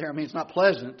difference there? I mean, it's not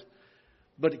pleasant,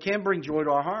 but it can bring joy to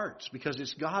our hearts because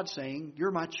it's God saying,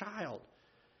 you're my child.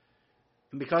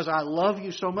 And because I love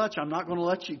you so much, I'm not going to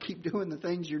let you keep doing the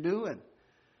things you're doing.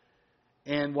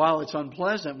 And while it's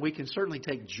unpleasant, we can certainly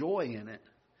take joy in it.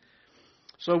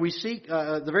 So we seek,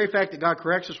 the very fact that God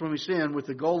corrects us when we sin with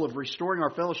the goal of restoring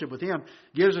our fellowship with Him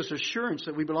gives us assurance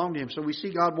that we belong to Him. So we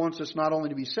see God wants us not only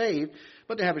to be saved,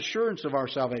 but to have assurance of our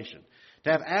salvation.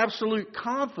 To have absolute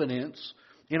confidence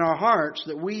in our hearts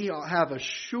that we have a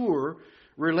sure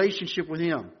relationship with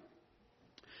Him.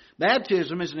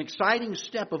 Baptism is an exciting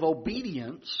step of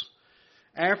obedience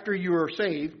after you are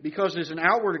saved because it's an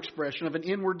outward expression of an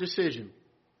inward decision.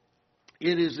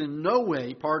 It is in no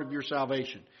way part of your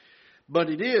salvation. But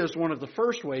it is one of the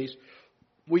first ways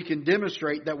we can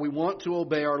demonstrate that we want to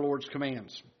obey our Lord's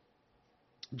commands.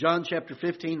 John chapter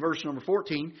 15, verse number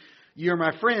 14, "You are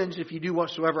my friends if you do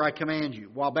whatsoever I command you."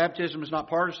 While baptism is not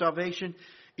part of salvation,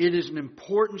 it is an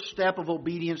important step of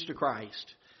obedience to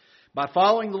Christ. By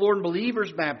following the Lord in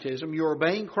believers' baptism, you are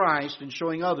obeying Christ and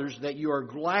showing others that you are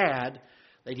glad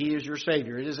that He is your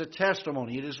Savior. It is a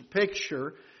testimony. It is a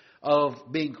picture of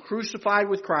being crucified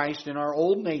with Christ in our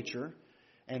old nature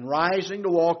and rising to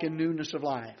walk in newness of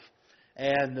life.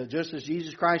 And just as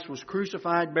Jesus Christ was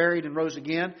crucified, buried, and rose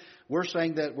again, we're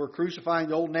saying that we're crucifying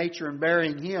the old nature and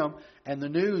burying Him, and the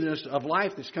newness of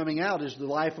life that's coming out is the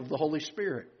life of the Holy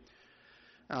Spirit.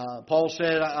 Paul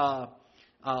said, I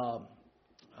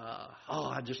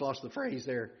just lost the phrase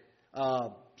there.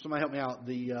 Somebody help me out.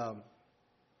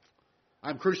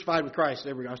 I'm crucified with Christ.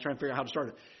 There we go. I was trying to figure out how to start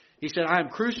it. He said, I am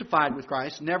crucified with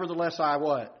Christ, nevertheless I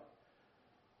what?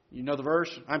 You know the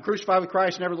verse? I'm crucified with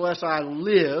Christ, nevertheless I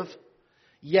live,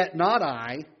 yet not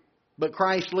I, but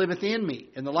Christ liveth in me.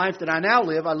 In the life that I now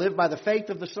live, I live by the faith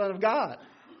of the Son of God.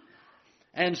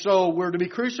 And so we're to be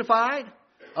crucified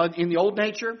in the old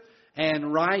nature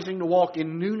and rising to walk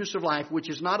in newness of life, which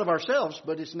is not of ourselves,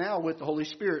 but it's now with the Holy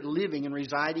Spirit living and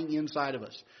residing inside of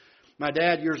us. My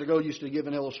dad years ago used to give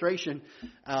an illustration,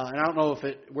 and I don't know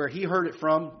where he heard it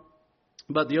from,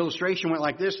 but the illustration went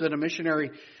like this, that a missionary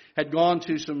had gone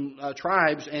to some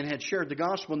tribes and had shared the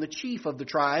gospel, and the chief of the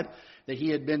tribe that he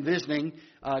had been visiting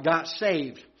got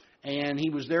saved. And he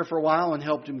was there for a while and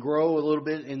helped him grow a little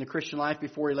bit in the Christian life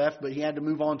before he left, but he had to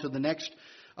move on to the next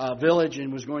village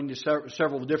and was going to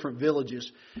several different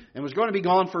villages and was going to be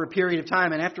gone for a period of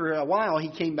time. And after a while, he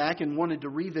came back and wanted to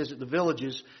revisit the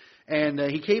villages. And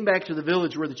he came back to the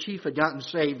village where the chief had gotten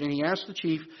saved, and he asked the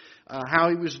chief how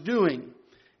he was doing.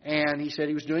 And he said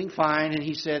he was doing fine. And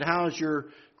he said, "How's your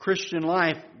Christian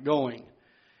life going?"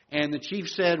 And the chief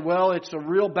said, "Well, it's a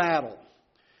real battle."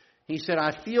 He said,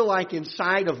 "I feel like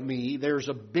inside of me there's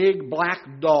a big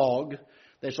black dog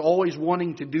that's always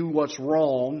wanting to do what's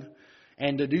wrong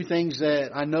and to do things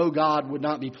that I know God would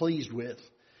not be pleased with.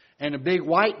 And a big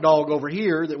white dog over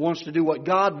here that wants to do what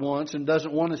God wants and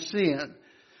doesn't want to sin."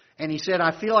 And he said,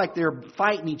 "I feel like they're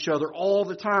fighting each other all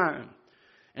the time."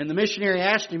 And the missionary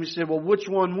asked him, he said, "Well, which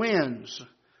one wins?"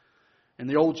 And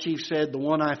the old chief said, "The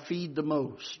one I feed the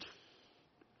most."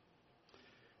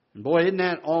 And boy, isn't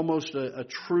that almost a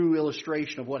true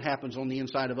illustration of what happens on the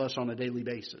inside of us on a daily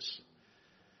basis?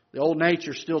 The old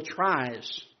nature still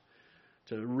tries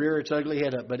to rear its ugly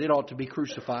head up, but it ought to be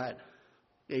crucified.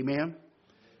 Amen?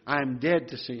 I am dead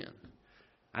to sin.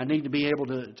 I need to be able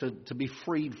to be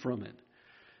freed from it.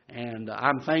 And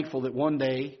I'm thankful that one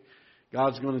day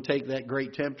God's going to take that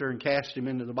great tempter and cast him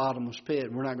into the bottomless pit,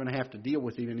 and we're not going to have to deal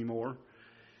with him anymore.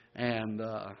 And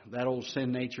that old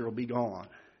sin nature will be gone.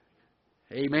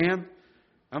 Amen?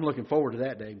 I'm looking forward to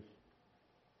that day.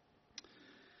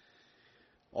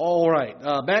 All right.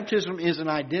 Baptism is an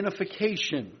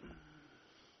identification.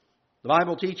 The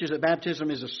Bible teaches that baptism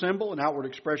is a symbol, an outward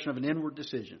expression of an inward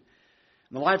decision.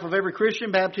 In the life of every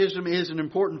Christian, baptism is an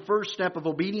important first step of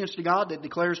obedience to God that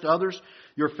declares to others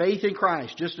your faith in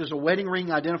Christ. Just as a wedding ring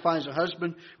identifies a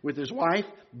husband with his wife,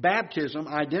 baptism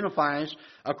identifies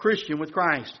a Christian with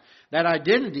Christ. That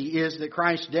identity is that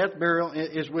Christ's death, burial,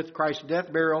 is with Christ's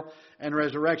death, burial, and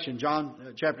resurrection.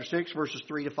 John chapter 6, verses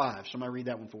 3 to 5. Somebody read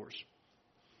that one for us.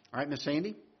 All right, Miss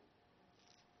Sandy?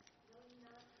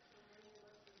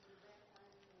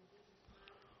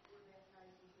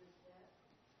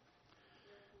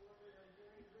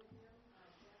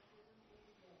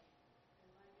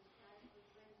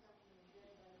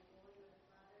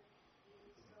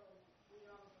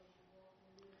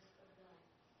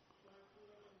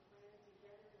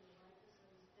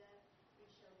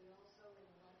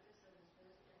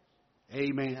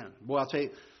 Amen. Boy, I'll tell you,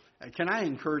 can I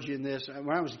encourage you in this?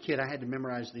 When I was a kid, I had to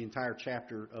memorize the entire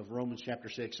chapter of Romans chapter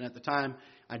 6. And at the time,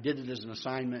 I did it as an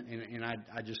assignment, and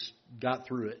I just got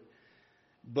through it.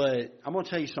 But I'm going to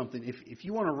tell you something. If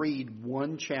you want to read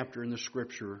one chapter in the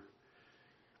Scripture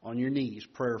on your knees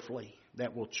prayerfully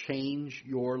that will change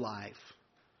your life,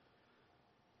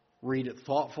 read it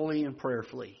thoughtfully and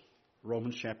prayerfully.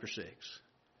 Romans chapter 6.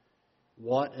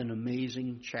 What an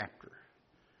amazing chapter.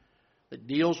 That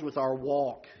deals with our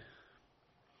walk.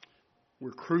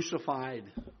 We're crucified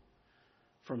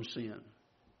from sin.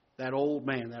 That old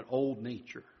man, that old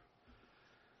nature.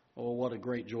 Oh, what a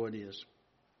great joy it is.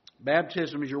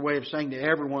 Baptism is your way of saying to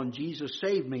everyone, Jesus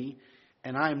saved me,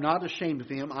 and I am not ashamed of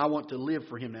Him. I want to live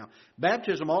for Him now.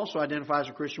 Baptism also identifies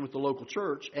a Christian with the local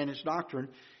church and its doctrine.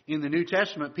 In the New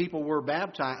Testament, people who were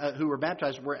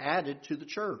baptized were added to the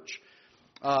church.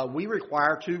 we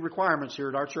require 2 requirements here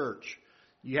at our church.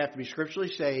 You have to be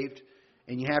scripturally saved,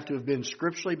 and you have to have been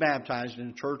scripturally baptized in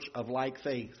a church of like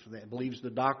faith that believes the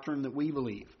doctrine that we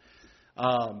believe.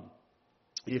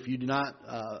 If you do not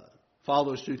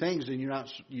follow those 2 things, then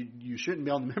you shouldn't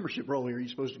be on the membership roll here. You're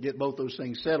supposed to get both those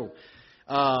things settled.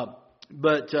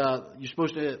 But you're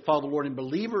supposed to follow the Lord in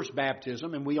believer's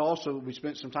baptism, and we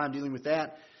spent some time dealing with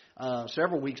that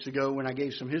several weeks ago when I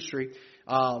gave some history,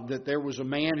 that there was a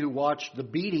man who watched the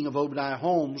beating of Obadiah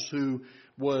Holmes, who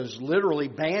was literally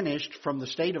banished from the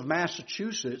state of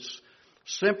Massachusetts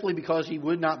simply because he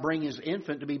would not bring his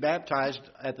infant to be baptized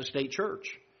at the state church.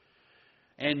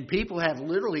 And people have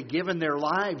literally given their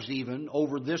lives even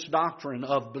over this doctrine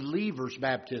of believer's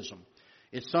baptism.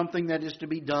 It's something that is to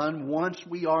be done once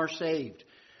we are saved.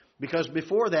 Because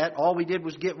before that, all we did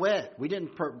was get wet. We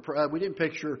didn't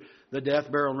picture the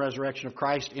death, burial, and resurrection of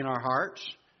Christ in our hearts.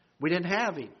 We didn't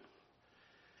have Him.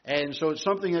 And so it's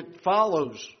something that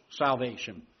follows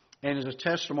salvation and is a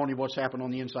testimony of what's happened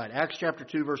on the inside. Acts chapter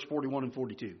 2, verse 41 and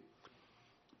 42.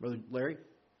 Brother Larry?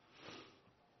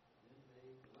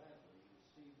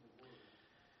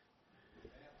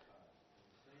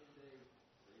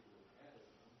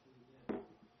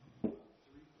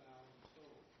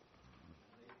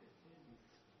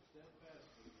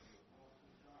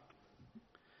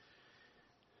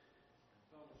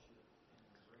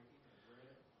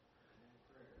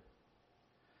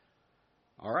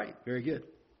 All right, very good.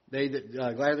 They that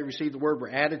gladly received the word were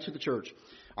added to the church.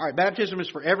 All right, baptism is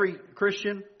for every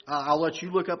Christian. I'll let you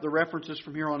look up the references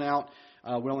from here on out.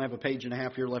 We only have a page and a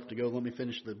half here left to go. Let me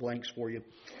finish the blanks for you.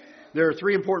 There are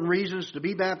 3 important reasons to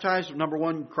be baptized. Number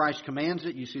 1, Christ commands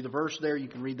it. You see the verse there. You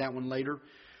can read that one later.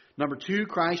 Number 2,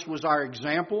 Christ was our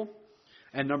example.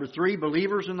 And number 3,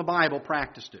 believers in the Bible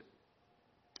practiced it.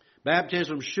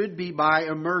 Baptism should be by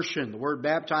immersion. The word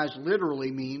baptize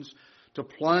literally means to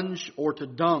plunge or to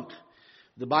dunk.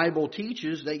 The Bible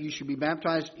teaches that you should be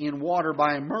baptized in water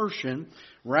by immersion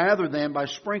rather than by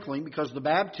sprinkling, because the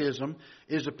baptism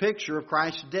is a picture of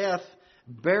Christ's death,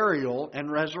 burial, and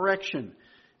resurrection.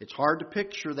 It's hard to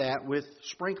picture that with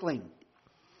sprinkling.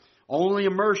 Only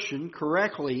immersion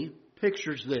correctly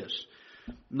pictures this.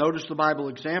 Notice the Bible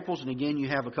examples, and again, you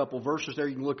have a couple verses there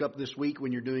you can look up this week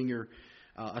when you're doing your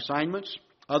assignments.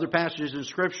 Other passages in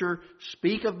Scripture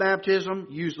speak of baptism,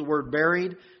 use the word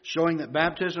buried, showing that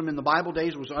baptism in the Bible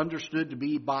days was understood to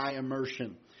be by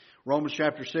immersion. Romans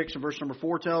chapter 6 and verse number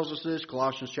 4 tells us this.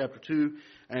 Colossians chapter 2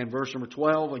 and verse number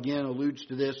 12 again alludes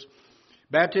to this.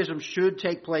 Baptism should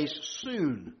take place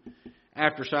soon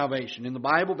after salvation. In the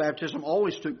Bible, baptism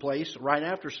always took place right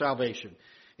after salvation.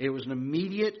 It was an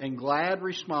immediate and glad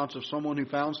response of someone who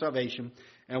found salvation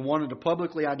and wanted to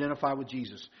publicly identify with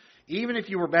Jesus. Even if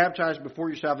you were baptized before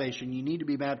your salvation, you need to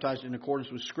be baptized in accordance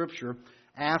with Scripture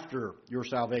after your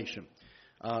salvation.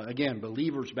 Again,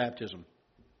 believer's baptism.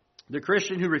 The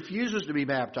Christian who refuses to be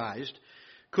baptized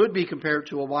could be compared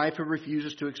to a wife who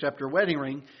refuses to accept her wedding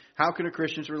ring. How can a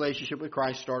Christian's relationship with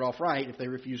Christ start off right if they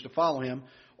refuse to follow Him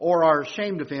or are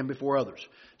ashamed of Him before others?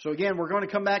 So again, we're going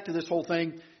to come back to this whole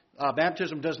thing.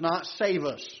 Baptism does not save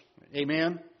us.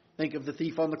 Amen? Think of the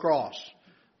thief on the cross.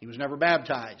 He was never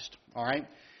baptized. All right?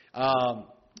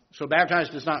 So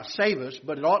baptized does not save us,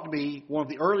 but it ought to be one of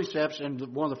the early steps and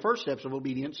one of the first steps of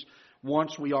obedience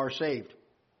once we are saved.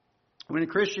 When a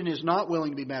Christian is not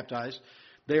willing to be baptized,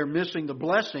 they are missing the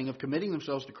blessing of committing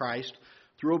themselves to Christ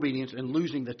through obedience and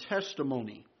losing the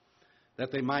testimony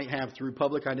that they might have through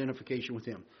public identification with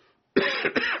Him.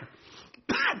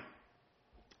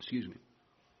 Excuse me.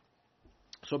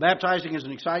 So baptizing is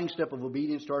an exciting step of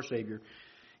obedience to our Savior.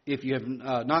 If you have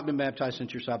not been baptized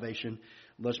since your salvation,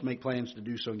 let's make plans to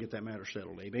do so and get that matter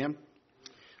settled. Amen?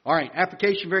 All right,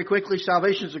 application very quickly.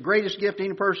 Salvation is the greatest gift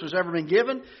any person has ever been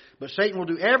given, but Satan will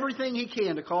do everything he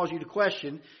can to cause you to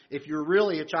question if you're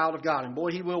really a child of God. And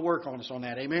boy, he will work on us on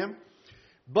that. Amen?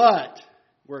 But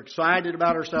we're excited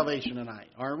about our salvation tonight,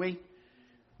 aren't we?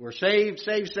 We're saved,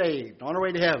 saved, on our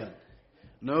way to heaven.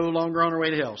 No longer on our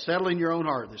way to hell. Settle in your own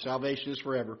heart that salvation is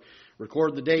forever.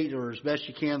 Record the date, or as best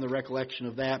you can, the recollection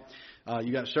of that.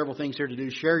 You got several things here to do.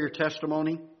 Share your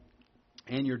testimony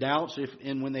and your doubts if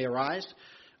and when they arise.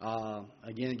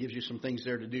 Again, it gives you some things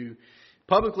there to do.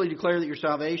 Publicly declare your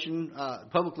salvation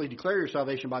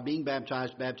by being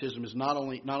baptized. Baptism is not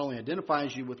only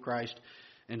identifies you with Christ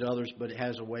and to others, but it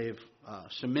has a way of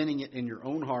cementing it in your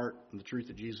own heart and the truth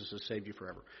that Jesus has saved you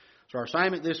forever. So our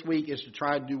assignment this week is to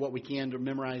try to do what we can to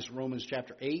memorize Romans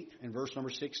chapter 8 and verse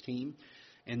number 16.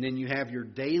 And then you have your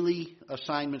daily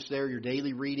assignments there, your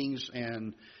daily readings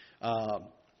and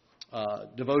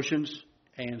devotions.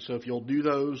 And so if you'll do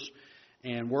those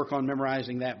and work on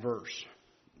memorizing that verse.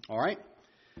 All right?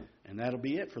 And that'll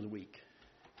be it for the week.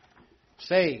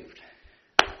 Saved.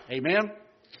 Amen.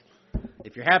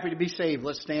 If you're happy to be saved,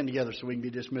 let's stand together so we can be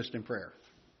dismissed in prayer.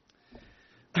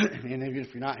 And even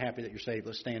if you're not happy that you're saved,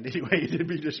 let's stand anyway to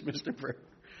be dismissed in prayer.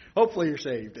 Hopefully you're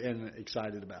saved and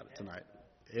excited about it tonight.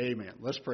 Amen. Let's pray.